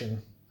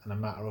imagination and a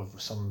matter of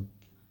some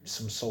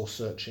soul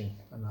searching.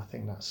 And I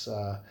think that's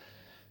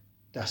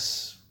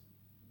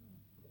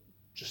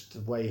just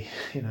the way,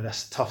 you know,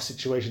 that's a tough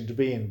situation to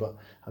be in, but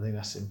I think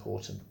that's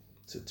important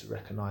to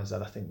recognise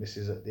that. I think this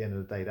is, at the end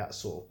of the day, that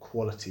sort of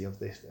quality of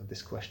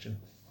this question.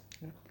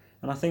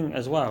 And I think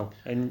as well,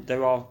 and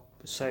there are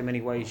so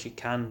many ways you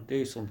can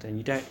do something.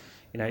 You don't,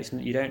 you know,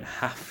 you don't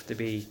have to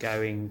be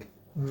going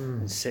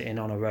and sitting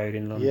on a road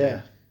in London.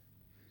 Yeah.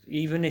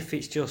 Even if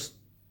it's just,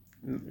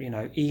 you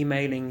know,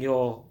 emailing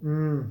your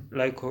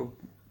local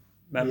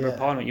member of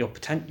parliament, your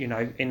you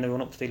know, in the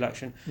run up to the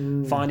election,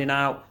 finding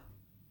out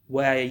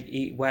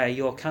where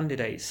your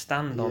candidates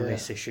stand on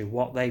this issue,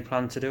 what they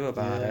plan to do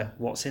about it,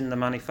 what's in the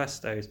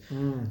manifestos.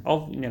 You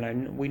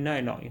know, we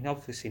know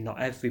obviously not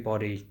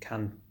everybody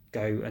can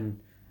go and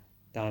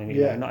down.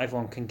 You know, not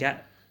everyone can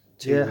get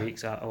 2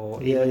 weeks out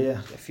or even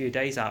a few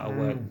days out of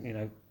work. You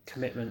know,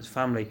 commitments,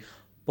 family.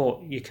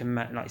 But you can,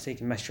 like you say, you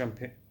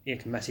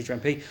can message your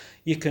MP.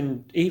 You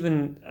can,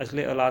 even as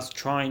little as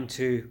trying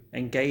to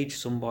engage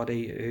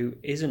somebody who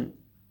isn't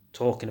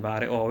talking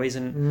about it or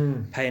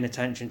isn't paying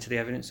attention to the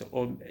evidence,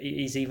 or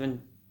is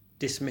even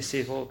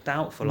dismissive or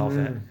doubtful of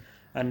it.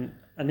 And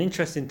an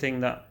interesting thing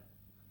that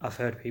I've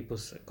heard people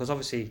say, because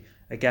obviously,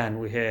 again,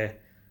 we hear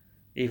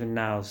even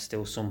now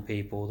still some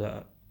people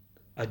that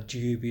are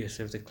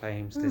dubious of the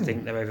claims. They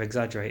think they're over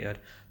exaggerated.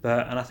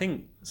 And I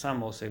think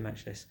Sam also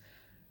mentioned this.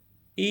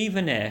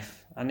 Even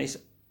if, and this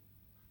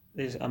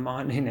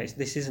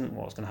isn't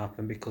what's going to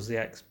happen because the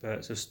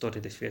experts have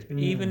studied this for years, but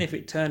even if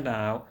it turned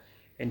out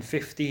in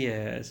 50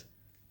 years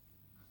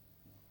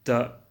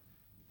that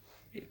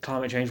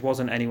climate change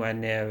wasn't anywhere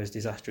near as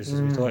disastrous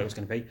as we thought it was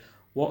going to be,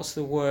 what's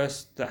the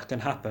worst that can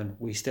happen?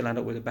 We still end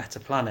up with a better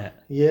planet.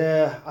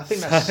 Yeah, I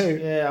think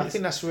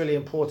that's really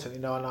important,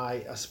 you know. And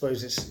I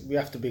suppose we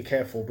have to be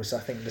careful, because I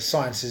think the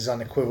science is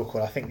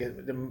unequivocal. I think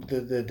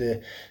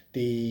the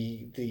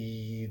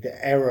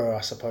error,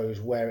 I suppose,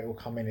 where it will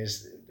come in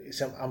is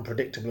it's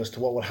unpredictable as to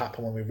what will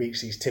happen when we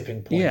reach these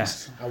tipping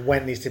points and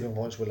when these tipping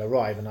points will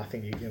arrive. And I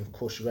think you of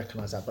course you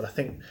recognise that. But I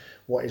think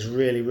what is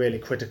really, really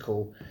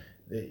critical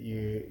that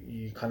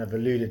you kind of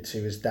alluded to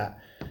is that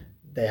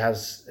there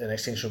has an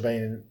Extinction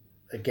Rebellion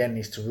again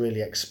needs to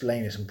really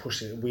explain this and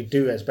push it. We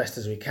do as best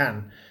as we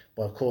can,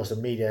 but of course the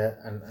media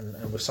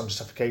and with some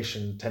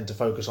justification tend to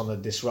focus on the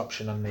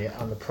disruption and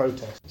the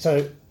protest.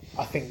 So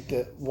I think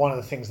that one of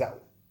the things that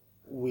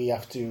we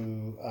have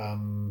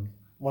to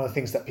one of the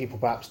things that people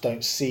perhaps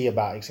don't see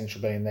about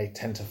Extinction Rebellion, they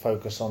tend to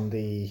focus on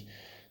the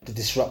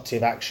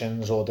disruptive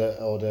actions or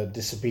the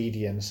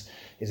disobedience,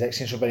 is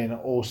Extinction Rebellion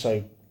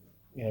also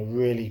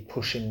really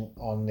pushing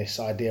on this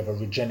idea of a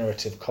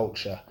regenerative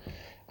culture,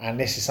 and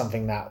this is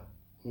something that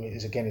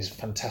is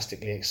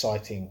fantastically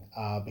exciting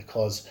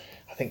because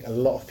I think a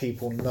lot of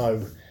people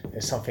know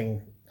there's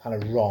something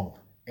kind of wrong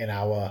in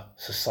our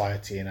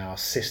society, in our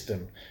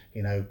system.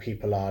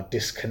 People are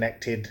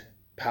disconnected,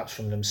 perhaps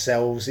from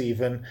themselves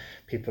even.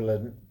 People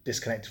are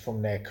disconnected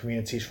from their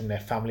communities, from their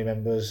family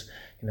members.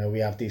 We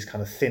have these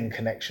kind of thin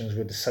connections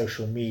with the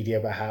social media,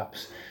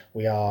 perhaps.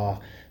 We are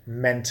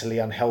mentally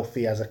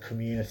unhealthy as a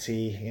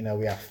community.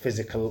 We have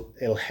physical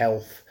ill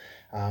health.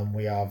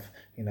 We have,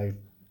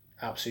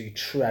 absolutely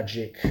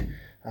tragic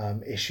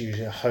issues,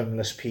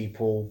 homeless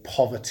people,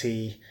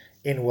 poverty,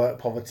 in-work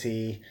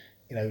poverty,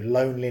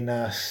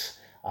 loneliness.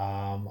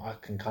 I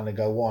can kind of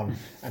go on,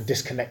 and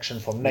disconnection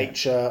from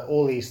nature,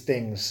 all these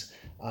things.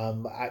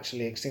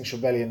 Actually, Extinction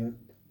Rebellion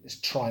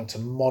is trying to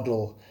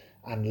model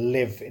and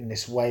live in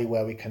this way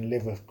where we can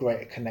live with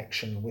greater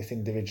connection with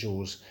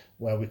individuals,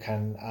 where we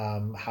can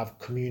have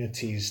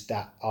communities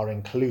that are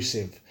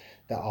inclusive,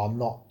 that are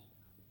not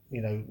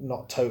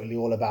totally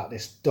all about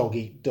this dog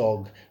eat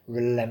dog,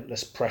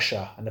 relentless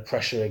pressure, and the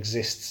pressure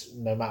exists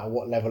no matter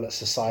what level of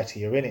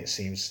society you're in, it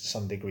seems, to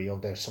some degree.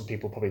 Although some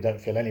people probably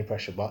don't feel any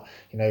pressure, but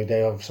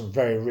there are some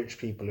very rich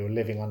people who are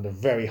living under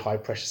very high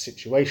pressure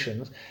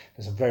situations.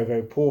 There's some very,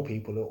 very poor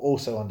people who are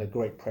also under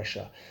great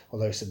pressure,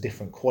 although it's a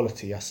different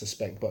quality, I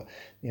suspect. But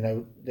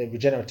the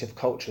regenerative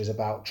culture is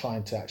about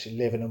trying to actually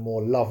live in a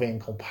more loving,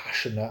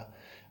 compassionate,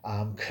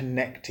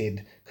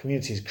 connected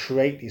communities,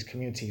 create these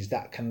communities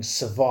that can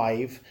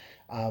survive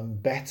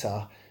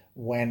better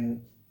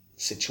when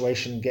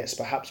situation gets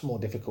perhaps more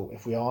difficult.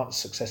 If we aren't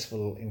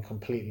successful in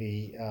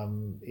completely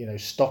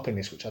stopping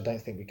this, which I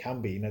don't think we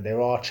can be,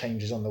 there are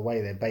changes on the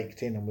way, they're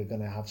baked in, and we're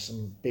going to have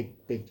some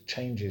big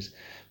changes.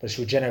 But this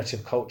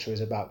regenerative culture is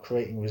about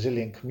creating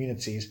resilient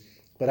communities,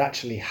 but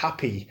actually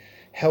happy,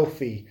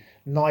 healthy,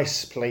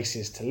 nice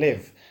places to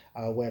live,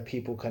 where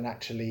people can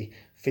actually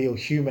feel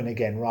human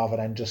again, rather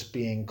than just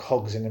being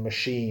cogs in a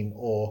machine,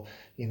 or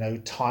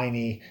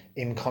tiny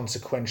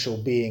inconsequential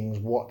beings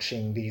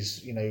watching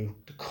these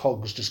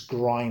cogs just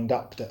grind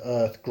up the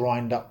earth,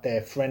 grind up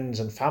their friends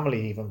and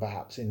family, even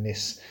perhaps in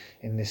this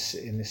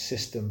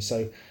system.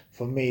 So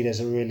for me,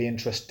 there's a really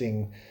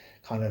interesting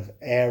kind of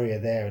area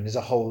there, and there's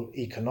a whole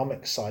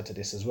economic side to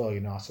this as well.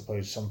 I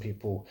suppose some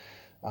people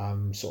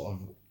sort of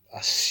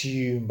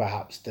assume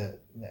perhaps that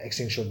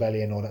Extinction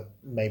Rebellion, or that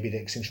maybe the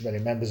Extinction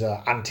Rebellion members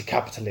are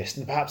anti-capitalist,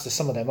 and perhaps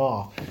some of them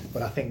are,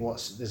 but I think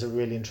there's a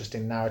really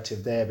interesting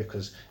narrative there,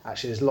 because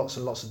actually there's lots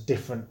and lots of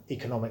different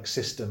economic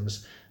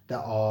systems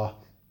that are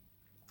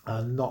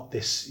not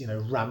this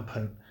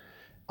rampant,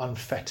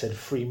 unfettered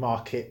free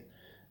market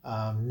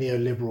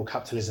neoliberal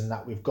capitalism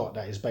that we've got,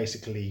 that is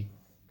basically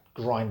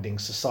grinding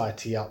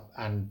society up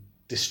and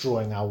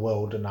destroying our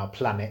world and our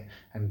planet,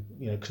 and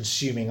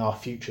consuming our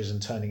futures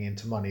and turning it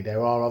into money.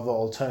 There are other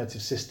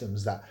alternative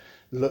systems that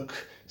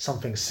look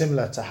something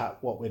similar to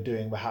what we're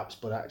doing perhaps,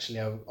 but actually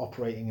are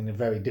operating in a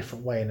very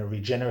different way, in a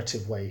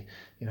regenerative way,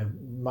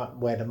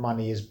 where the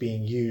money is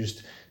being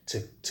used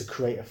to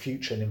create a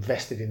future and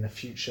invested in the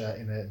future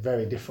in a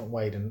very different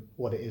way than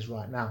what it is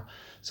right now.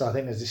 So I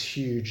think there's this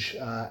huge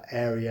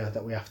area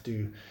that we have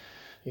to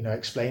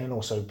explain, and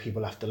also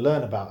people have to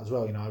learn about as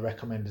well. I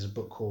recommend, there's a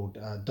book called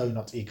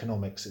Donut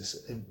Economics.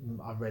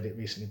 I read it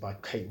recently by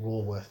Kate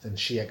Raworth, and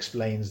she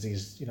explains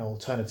these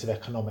alternative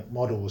economic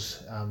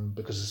models,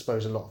 because I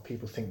suppose a lot of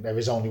people think there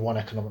is only one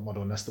economic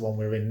model, and that's the one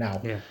we're in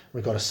now. Yeah.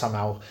 We've got to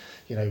somehow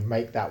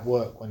make that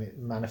work when it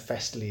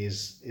manifestly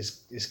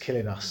is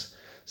killing us.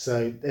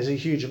 So there's a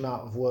huge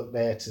amount of work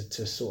there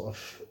to sort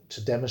of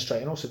to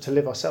demonstrate, and also to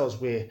live ourselves.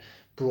 We're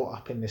brought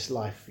up in this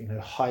life,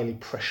 highly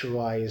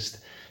pressurized,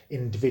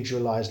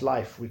 individualized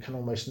life. We can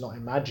almost not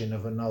imagine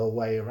of another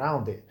way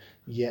around it,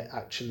 yet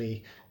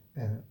actually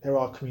there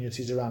are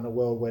communities around the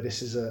world where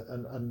this is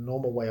a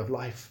normal way of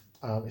life.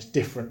 It's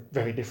different,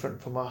 very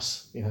different from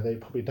us. They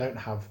probably don't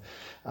have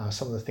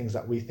some of the things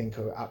that we think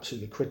are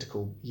absolutely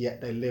critical,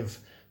 yet they live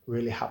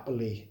really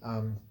happily,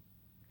 and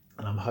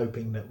I'm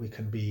hoping that we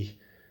can be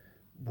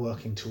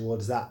working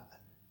towards that.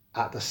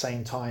 At the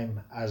same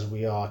time as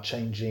we are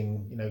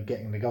changing,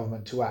 getting the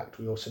government to act,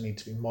 we also need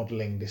to be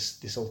modelling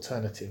this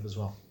alternative as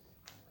well.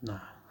 No,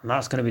 and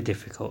that's going to be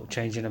difficult.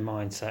 Changing a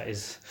mindset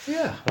is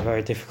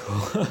very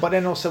difficult. But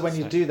then also when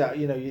you do that,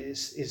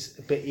 it's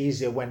a bit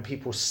easier when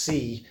people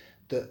see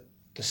that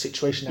the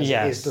situation as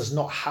it is does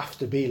not have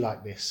to be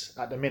like this.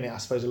 At the minute, I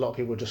suppose a lot of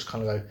people just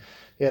kind of go,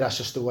 yeah, that's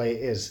just the way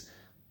it is.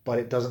 But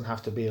it doesn't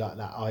have to be like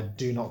that. I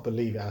do not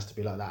believe it has to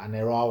be like that. And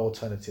there are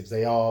alternatives.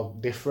 They are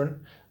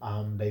different.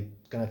 They're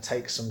going to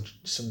take some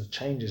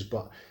changes.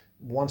 But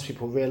once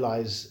people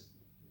realise,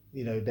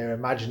 their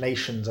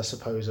imaginations, I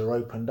suppose, are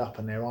opened up,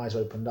 and their eyes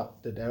opened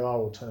up, that there are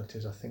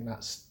alternatives, I think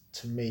that's,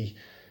 to me,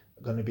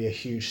 going to be a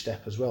huge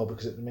step as well.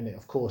 Because at the minute,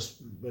 of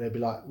course, they'd be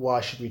like,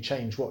 why should we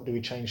change? What do we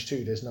change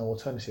to? There's no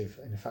alternative.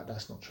 And in fact,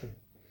 that's not true.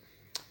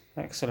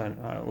 Excellent.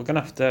 We're going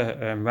to have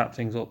to wrap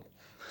things up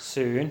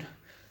soon.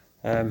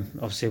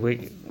 Obviously,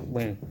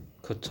 we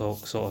could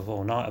talk sort of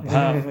all night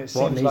about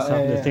what needs to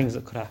happen, the things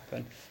that could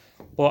happen.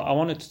 But I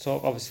wanted to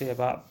talk obviously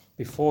about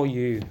before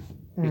you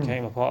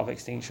became a part of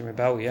Extinction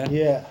Rebellion.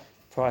 Yeah.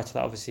 Prior to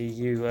that, obviously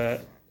you were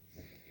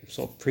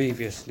sort of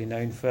previously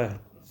known for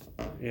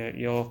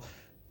your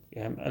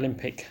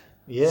Olympic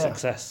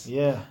success.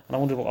 Yeah. And I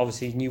wonder what,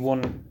 obviously you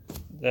won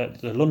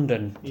the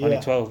London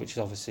 2012, which is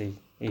obviously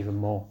even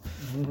more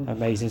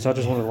amazing. So I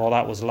just wondered what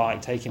that was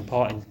like, taking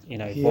part in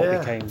what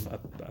became a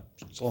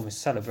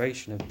almost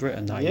celebration of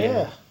Britain that year.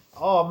 Yeah.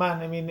 Oh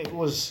man, I mean it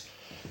was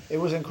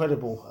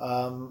incredible.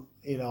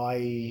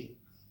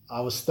 I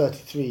was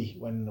 33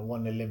 when I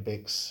won the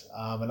Olympics,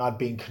 and I'd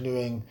been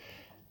canoeing,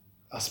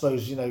 I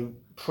suppose,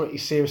 pretty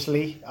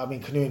seriously. I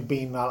mean, canoeing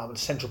being a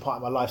central part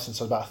of my life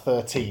since I was about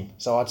 13.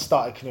 So I'd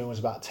started canoeing when I was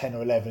about 10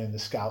 or 11 in the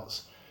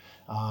Scouts.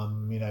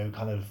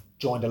 Kind of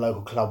joined a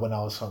local club when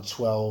I was kind of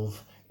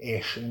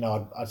 12-ish.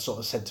 I'd sort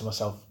of said to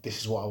myself,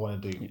 this is what I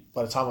want to do.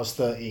 By the time I was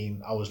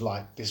 13, I was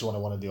like, this is what I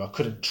want to do. I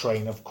couldn't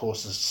train, of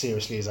course, as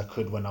seriously as I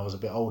could when I was a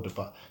bit older,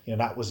 but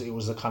that was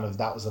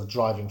a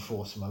driving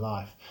force in my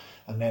life.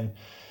 And then,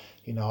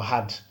 I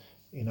had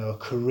a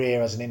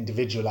career as an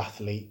individual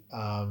athlete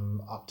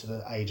up to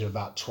the age of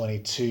about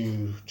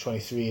 22,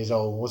 23 years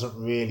old. Wasn't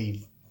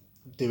really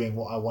doing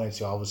what I wanted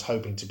to. I was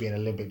hoping to be an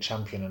Olympic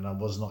champion, and I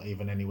was not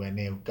even anywhere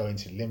near going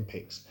to the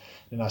Olympics.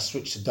 Then I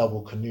switched to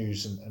double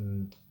canoes,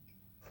 and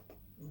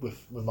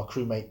with my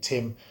crewmate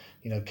Tim,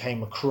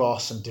 came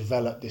across and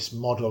developed this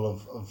model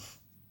of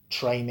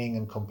training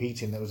and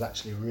competing that was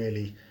actually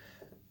really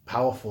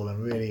powerful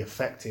and really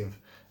effective.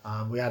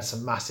 We had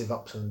some massive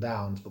ups and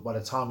downs, but by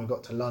the time we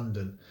got to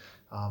London,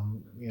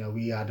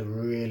 we had a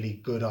really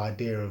good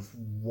idea of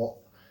what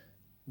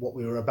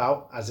we were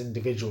about as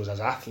individuals, as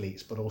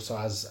athletes, but also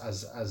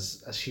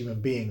as human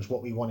beings,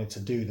 what we wanted to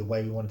do, the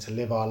way we wanted to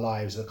live our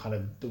lives,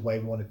 the way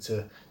we wanted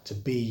to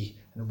be,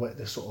 and what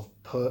the sort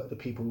of the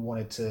people we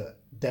wanted to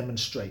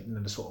demonstrate,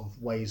 and the sort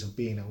of ways of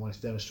being that we wanted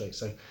to demonstrate.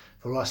 So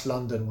for us,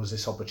 London was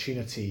this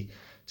opportunity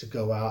to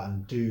go out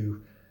and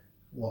do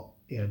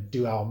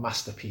do our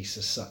masterpiece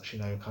as such,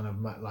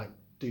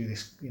 do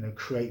this,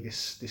 create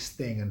this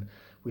thing. And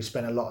we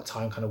spent a lot of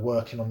time kind of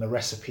working on the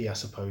recipe, I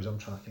suppose. I'm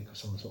trying to think of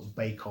some sort of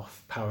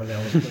bake-off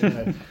parallels,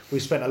 but we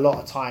spent a lot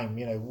of time,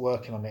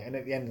 working on it. And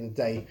at the end of the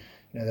day,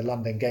 the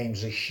London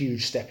Games was a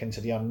huge step into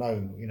the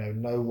unknown.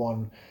 No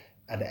one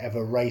had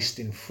ever raced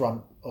in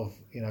front of,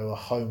 a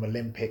home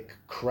Olympic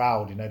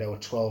crowd. There were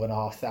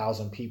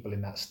 12,500 people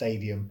in that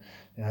stadium,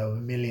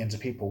 millions of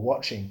people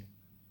watching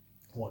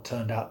what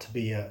turned out to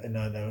be an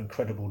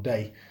incredible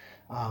day.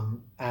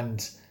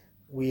 And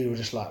we were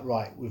just like,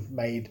 right, we've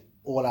made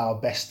all our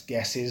best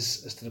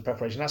guesses as to the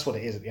preparation. That's what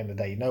it is at the end of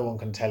the day. No one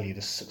can tell you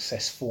the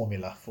success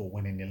formula for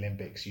winning the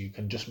Olympics. You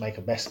can just make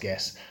a best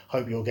guess,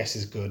 hope your guess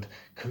is good,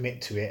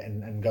 commit to it,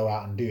 and go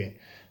out and do it.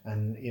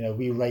 And,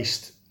 we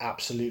raced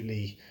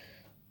absolutely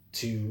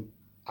to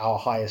our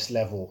highest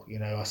level.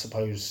 I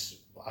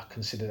suppose I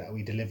consider that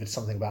we delivered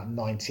something about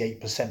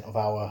 98% of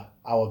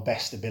our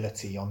best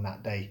ability on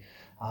that day.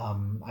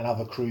 And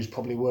other crews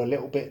probably were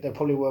there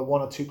probably were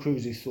one or two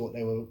crews who thought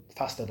they were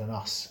faster than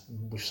us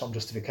with some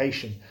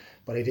justification,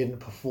 but they didn't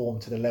perform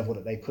to the level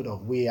that they could have.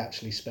 We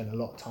actually spent a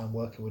lot of time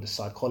working with a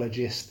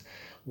psychologist,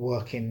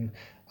 working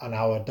on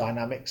our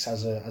dynamics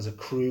as a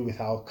crew with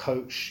our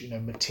coach,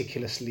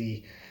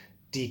 meticulously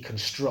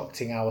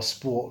deconstructing our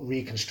sport,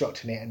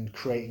 reconstructing it, and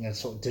creating a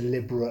sort of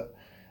deliberate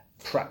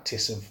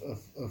practice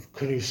of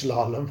canoe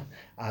slalom.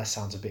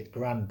 Sounds a bit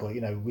grand, but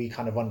we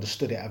kind of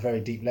understood it at a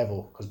very deep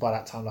level, because by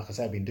that time, like I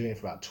said, I've been doing it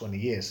for about 20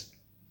 years.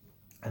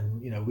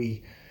 And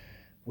we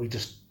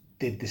just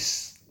did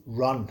this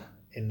run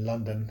in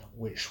London,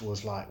 which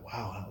was like,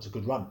 wow, that was a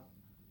good run.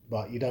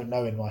 But you don't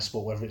know in my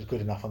sport whether it's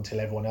good enough until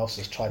everyone else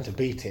has tried to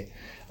beat it.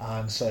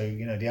 And so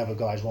the other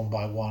guys one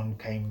by one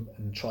came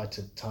and tried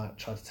to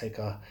take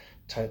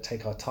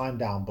our time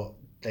down, but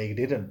they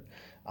didn't.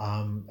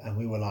 And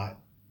we were like,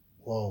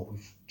 whoa,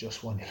 we've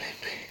just won the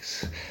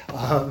Olympics.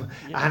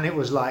 And it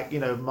was like,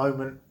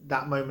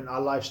 that moment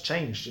our lives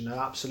changed,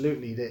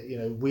 absolutely.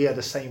 That, we are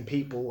the same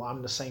people,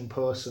 I'm the same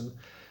person,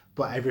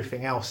 but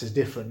everything else is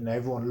different.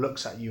 Everyone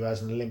looks at you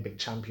as an Olympic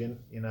champion,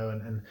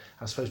 and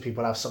I suppose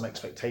people have some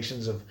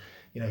expectations of,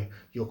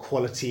 your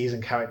qualities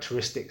and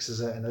characteristics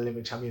as an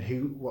Olympic champion,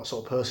 what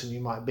sort of person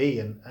you might be.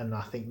 And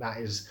I think that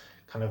is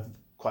kind of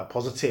quite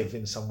positive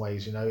in some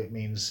ways. It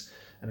means,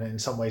 and in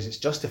some ways it's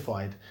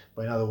justified,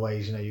 but in other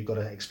ways, you've got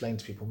to explain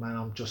to people, man,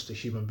 I'm just a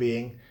human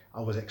being.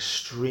 I was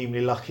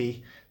extremely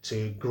lucky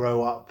to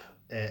grow up.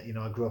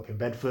 I grew up in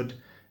Bedford,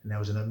 and there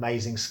was an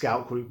amazing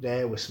scout group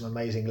there with some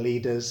amazing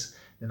leaders.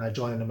 Then I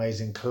joined an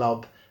amazing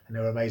club, and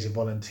there were amazing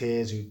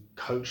volunteers who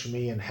coached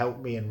me and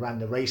helped me and ran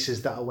the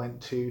races that I went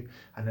to.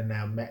 And then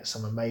I met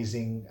some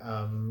amazing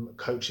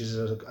coaches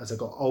as I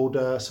got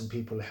older, some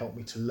people who helped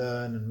me to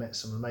learn, and met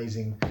some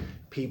amazing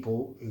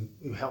people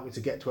who helped me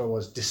to get to where I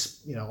was.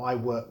 I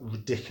work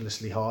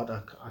ridiculously hard.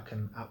 I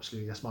can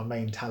absolutely, that's my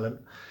main talent.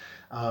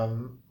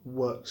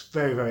 Worked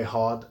very, very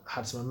hard,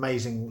 had some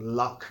amazing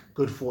luck,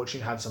 good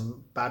fortune, had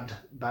some bad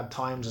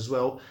times as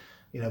well.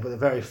 But the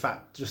very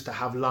fact just to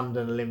have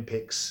London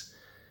Olympics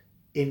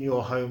in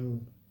your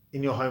home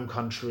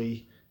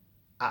country,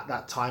 at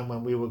that time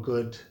when we were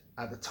good,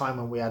 at the time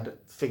when we had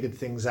figured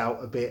things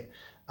out a bit,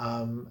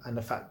 and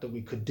the fact that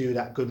we could do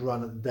that good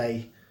run of the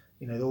day,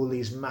 all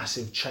these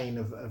massive chain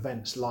of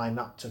events line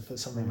up for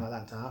something like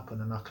that to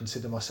happen. And I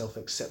consider myself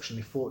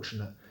exceptionally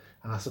fortunate.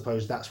 And I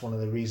suppose that's one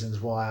of the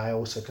reasons why I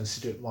also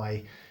consider it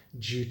my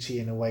duty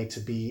in a way to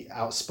be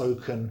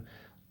outspoken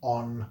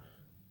on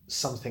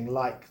something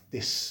like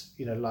this,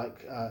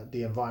 like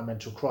the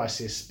environmental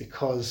crisis,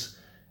 because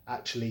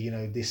actually,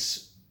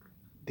 this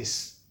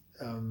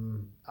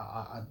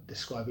I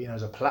describe it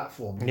as a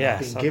platform.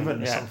 Yes, I've been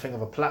given something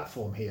of a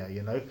platform here,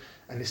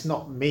 and it's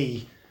not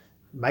me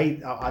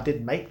I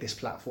didn't make this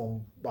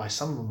platform by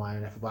some of my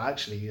own effort, but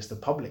actually it's the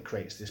public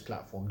creates this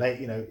platform. They,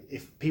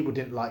 if people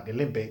didn't like the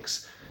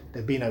Olympics,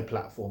 there'd be no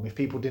platform. If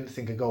people didn't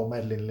think a gold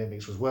medal in the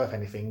Olympics was worth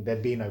anything,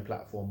 there'd be no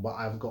platform. But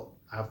I've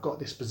got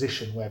this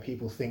position where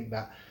people think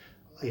that,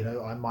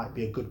 I might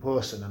be a good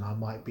person and I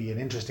might be an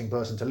interesting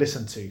person to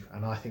listen to.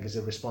 And I think it's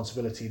a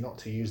responsibility not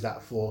to use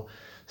that for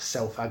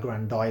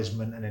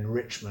self-aggrandizement and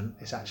enrichment.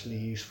 It's actually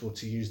useful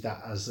to use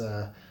that as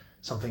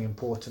something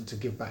important to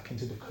give back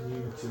into the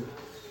community.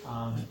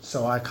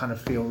 So I kind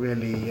of feel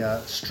really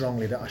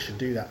strongly that I should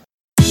do that.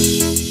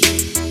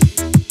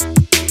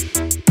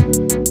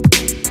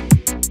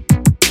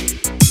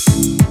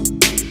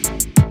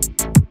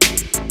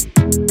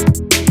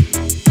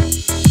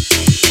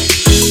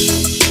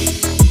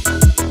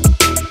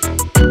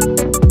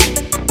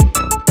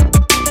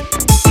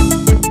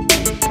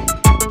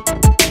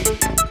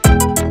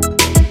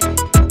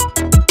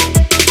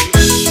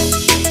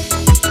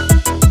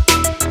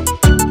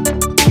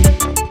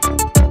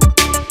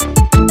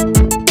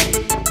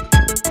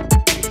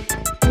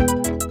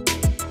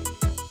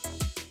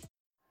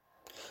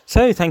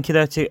 So thank you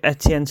there to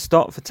Etienne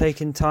Stott for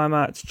taking time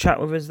out to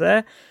chat with us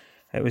there.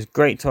 It was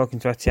great talking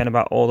to Etienne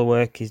about all the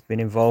work he's been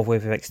involved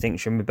with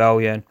Extinction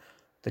Rebellion,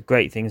 the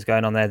great things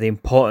going on there, the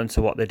importance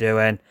of what they're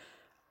doing,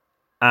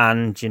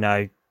 and,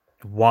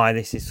 why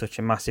this is such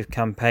a massive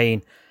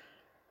campaign.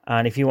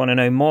 And if you want to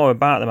know more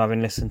about them,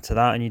 having listened to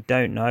that, and you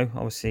don't know,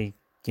 obviously,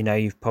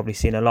 you've probably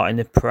seen a lot in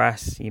the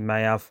press. You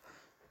may have,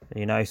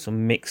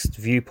 some mixed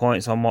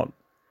viewpoints on what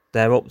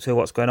they're up to,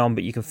 what's going on,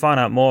 but you can find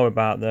out more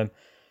about them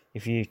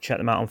if you check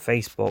them out on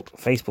Facebook,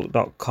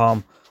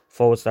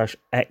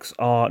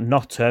 facebook.com/XR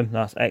Nottingham,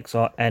 that's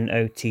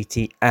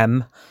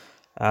XRNOTTM,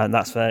 and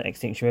that's for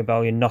Extinction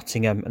Rebellion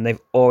Nottingham, and they've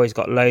always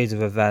got loads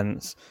of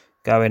events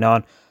going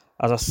on.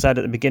 As I said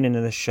at the beginning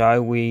of the show,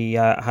 we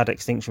had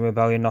Extinction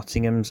Rebellion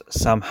Nottingham's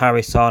Sam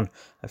Harris on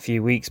a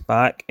few weeks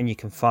back, and you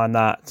can find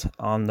that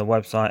on the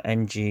website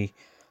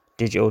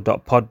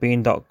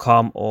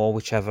ngdigital.podbean.com or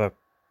whichever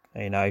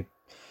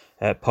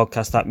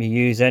podcast app you're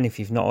using if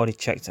you've not already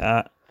checked it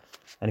out.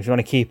 And if you want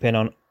to keep in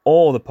on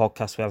all the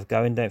podcasts we have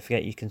going, don't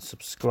forget you can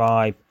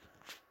subscribe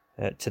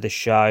to the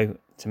show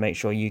to make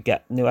sure you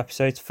get new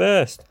episodes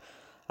first.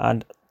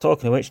 And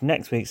talking of which,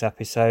 next week's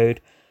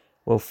episode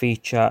will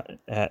feature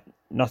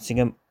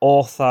Nottingham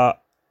author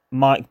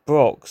Mike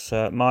Brooks.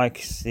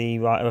 Mike's the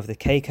writer of the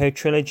Keiko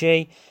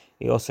trilogy.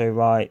 He also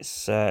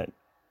writes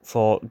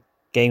for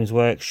Games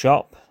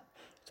Workshop.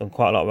 He's done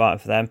quite a lot of writing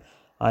for them.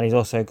 And he's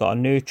also got a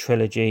new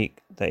trilogy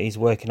that he's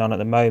working on at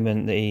the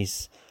moment that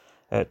he's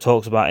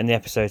talks about in the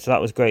episode. So that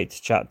was great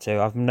to chat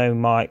to. I've known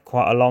Mike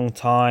quite a long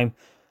time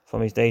from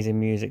his days in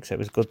music, so it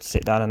was good to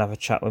sit down and have a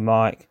chat with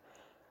Mike.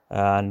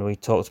 And we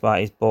talked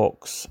about his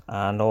books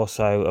and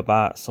also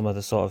about some of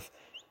the sort of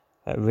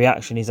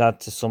reaction he's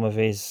had to some of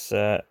his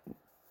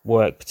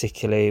work,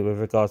 particularly with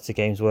regards to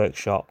Games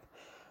Workshop.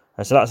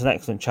 So that's an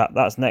excellent chat.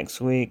 That's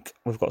next week.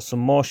 We've got some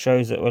more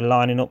shows that we're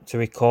lining up to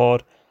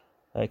record.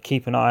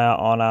 Keep an eye out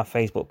on our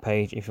Facebook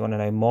page if you want to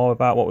know more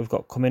about what we've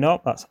got coming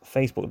up. That's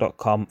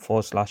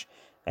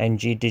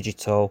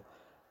facebook.com/ngdigital,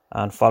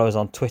 and follow us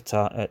on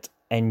Twitter at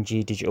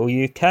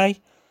ngdigitaluk,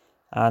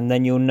 and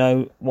then you'll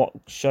know what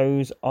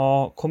shows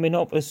are coming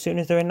up as soon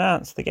as they're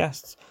announced, the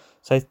guests.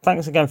 So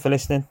thanks again for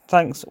listening.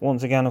 Thanks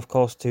once again, of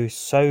course, to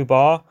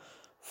Sobar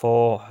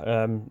for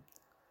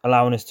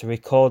allowing us to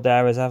record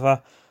there as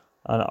ever,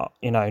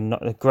 and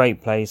not a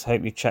great place.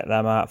 Hope you check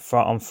them out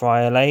on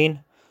Friar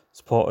Lane,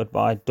 supported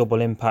by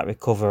Double Impact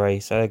Recovery.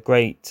 So a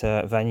great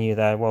venue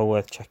there, well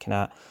worth checking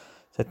out.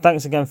 So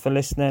thanks again for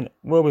listening.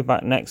 We'll be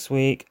back next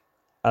week,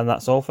 and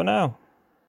that's all for now.